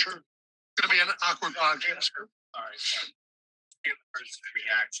Trav for sure. Going to be an awkward podcast. All right.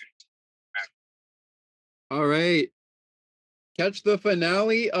 Reaction. All right. Catch the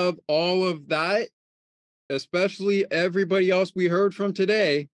finale of all of that, especially everybody else we heard from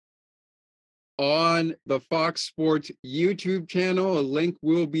today, on the Fox Sports YouTube channel. A link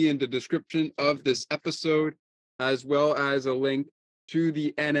will be in the description of this episode, as well as a link to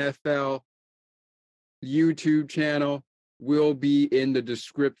the NFL YouTube channel will be in the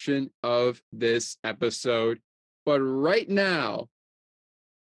description of this episode. But right now,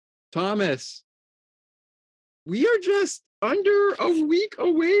 Thomas, we are just under a week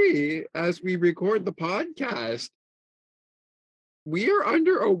away as we record the podcast. We are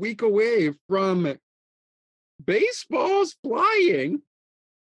under a week away from baseballs flying.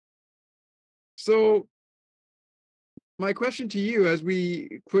 So my question to you as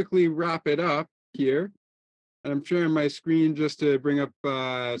we quickly wrap it up here, and I'm sharing my screen just to bring up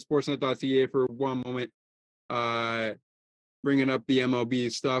sportsnet.ca for one moment, bringing up the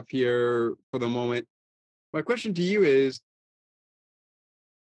MLB stuff here for the moment. My question to you is,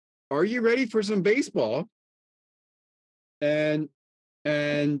 are you ready for some baseball? And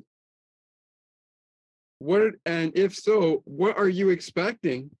if so, what are you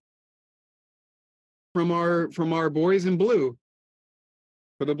expecting from our boys in blue,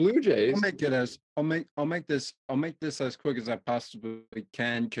 for the Blue Jays? I'll make this as quick as I possibly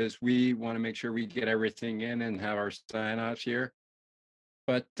can, because we want to make sure we get everything in and have our sign-offs here.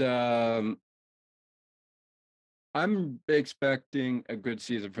 But I'm expecting a good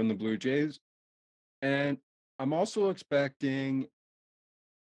season from the Blue Jays, and I'm also expecting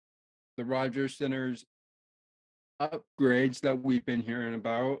the Rogers Center's upgrades that we've been hearing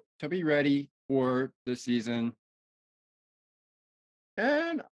about to be ready for the season.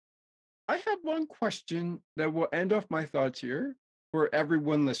 And I have one question that will end off my thoughts here for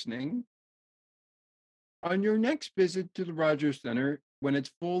everyone listening. On your next visit to the Rogers Center, when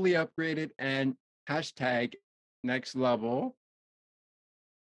it's fully upgraded and hashtag next level,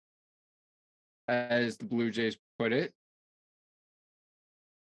 as the Blue Jays put it,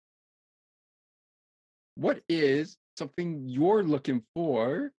 what is something you're looking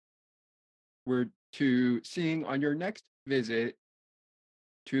for to seeing on your next visit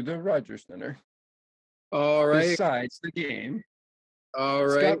to the Rogers Center? All right. Besides the game. All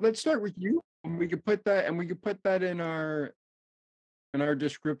right. Scott, let's start with you. And we could put that in our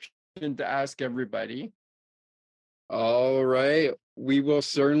description to ask everybody. All right. We will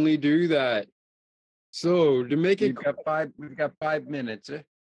certainly do that. So to make it we've got 5 minutes.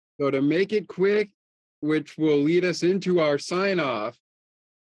 So to make it quick, which will lead us into our sign-off,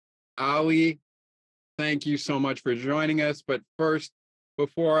 Ali, thank you so much for joining us. But first,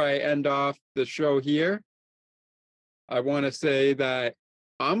 before I end off the show here, I want to say that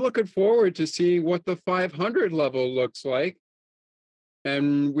I'm looking forward to seeing what the 500 level looks like.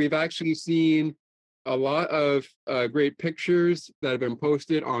 And we've actually seen a lot of great pictures that have been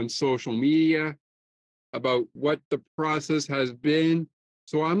posted on social media about what the process has been.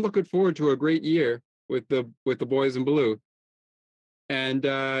 So I'm looking forward to a great year with the boys in blue.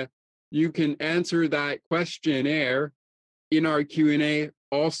 And you can answer that questionnaire in our Q&A,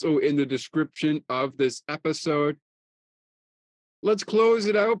 also in the description of this episode. Let's close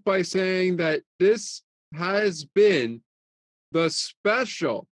it out by saying that this has been the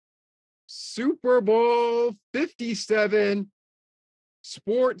special Super Bowl 57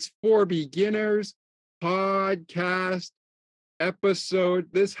 Sports for Beginners podcast episode.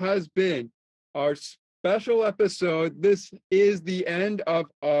 This has been our special episode. This is the end of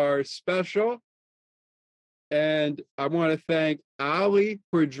our special. And I want to thank Ali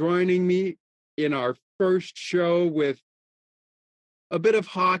for joining me in our first show with a bit of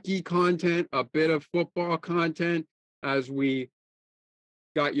hockey content, a bit of football content as we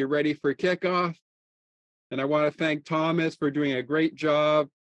got you ready for kickoff. And I want to thank Thomas for doing a great job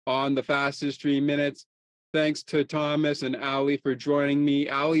on the fastest 3 minutes. Thanks to Thomas and Ali for joining me.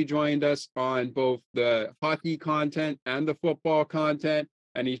 Ali joined us on both the hockey content and the football content,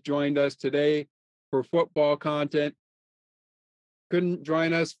 and he's joined us today for football content. Couldn't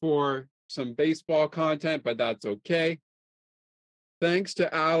join us for some baseball content, but that's okay. Thanks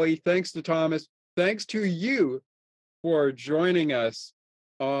to Allie. Thanks to Thomas. Thanks to you for joining us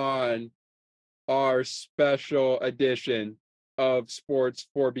on our special edition of Sports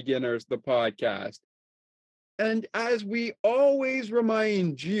for Beginners, the podcast. And as we always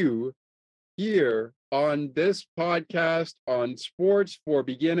remind you here on this podcast on Sports for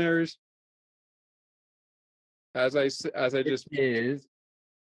Beginners, as I just is,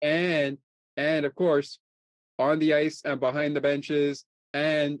 and of course on the ice and behind the benches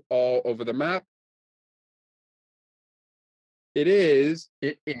and all over the map, it is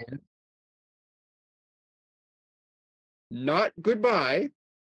not goodbye.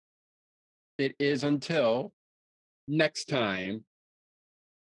 It is until next time.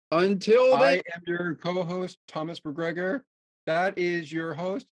 Until then, I am your co-host, Thomas McGregor. That is your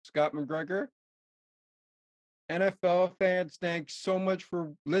host, Scott McGregor. NFL fans, thanks so much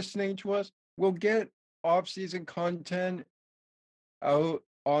for listening to us. We'll get off-season content out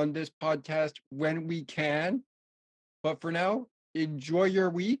on this podcast when we can. But for now, enjoy your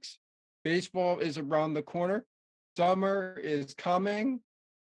weeks. Baseball is around the corner. Summer is coming.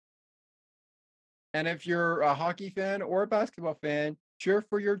 And if you're a hockey fan or a basketball fan, cheer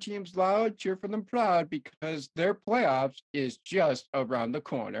for your teams loud, cheer for them proud, because their playoffs is just around the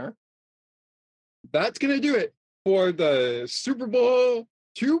corner. That's going to do it for the Super Bowl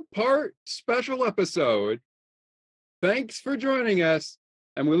 2-part special episode. Thanks for joining us,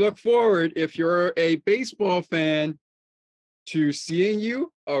 and we look forward, if you're a baseball fan, to seeing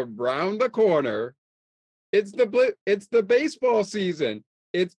you around the corner. It's the baseball season.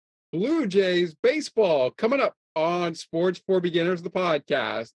 It's Blue Jays baseball coming up on Sports for Beginners, the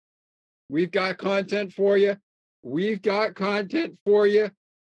podcast. We've got content for you. We've got content for you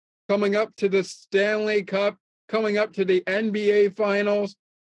coming up to the Stanley Cup, coming up to the NBA Finals.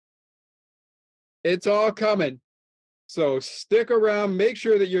 It's all coming. So stick around. Make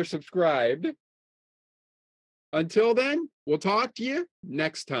sure that you're subscribed. Until then, we'll talk to you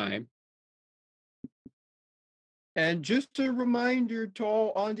next time. And just a reminder to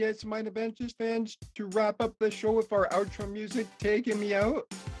all On the Ice and Behind the Benches fans to wrap up the show with our outro music, Taking Me Out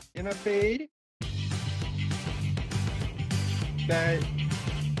in a Fade. That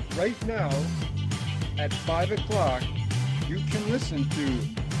right now at 5 o'clock, you can listen to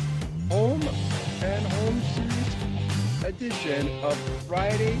Home and Home Series edition of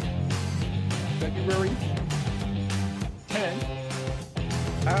Friday, February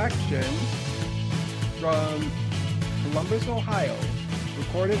 10th, action from Columbus, Ohio,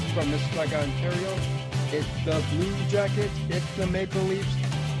 recorded from Mississauga, Ontario. It's the Blue Jackets, it's the Maple Leafs,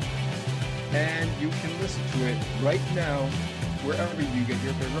 and you can listen to it right now wherever you get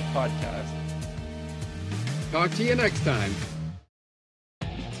your favorite podcast. Talk to you next time.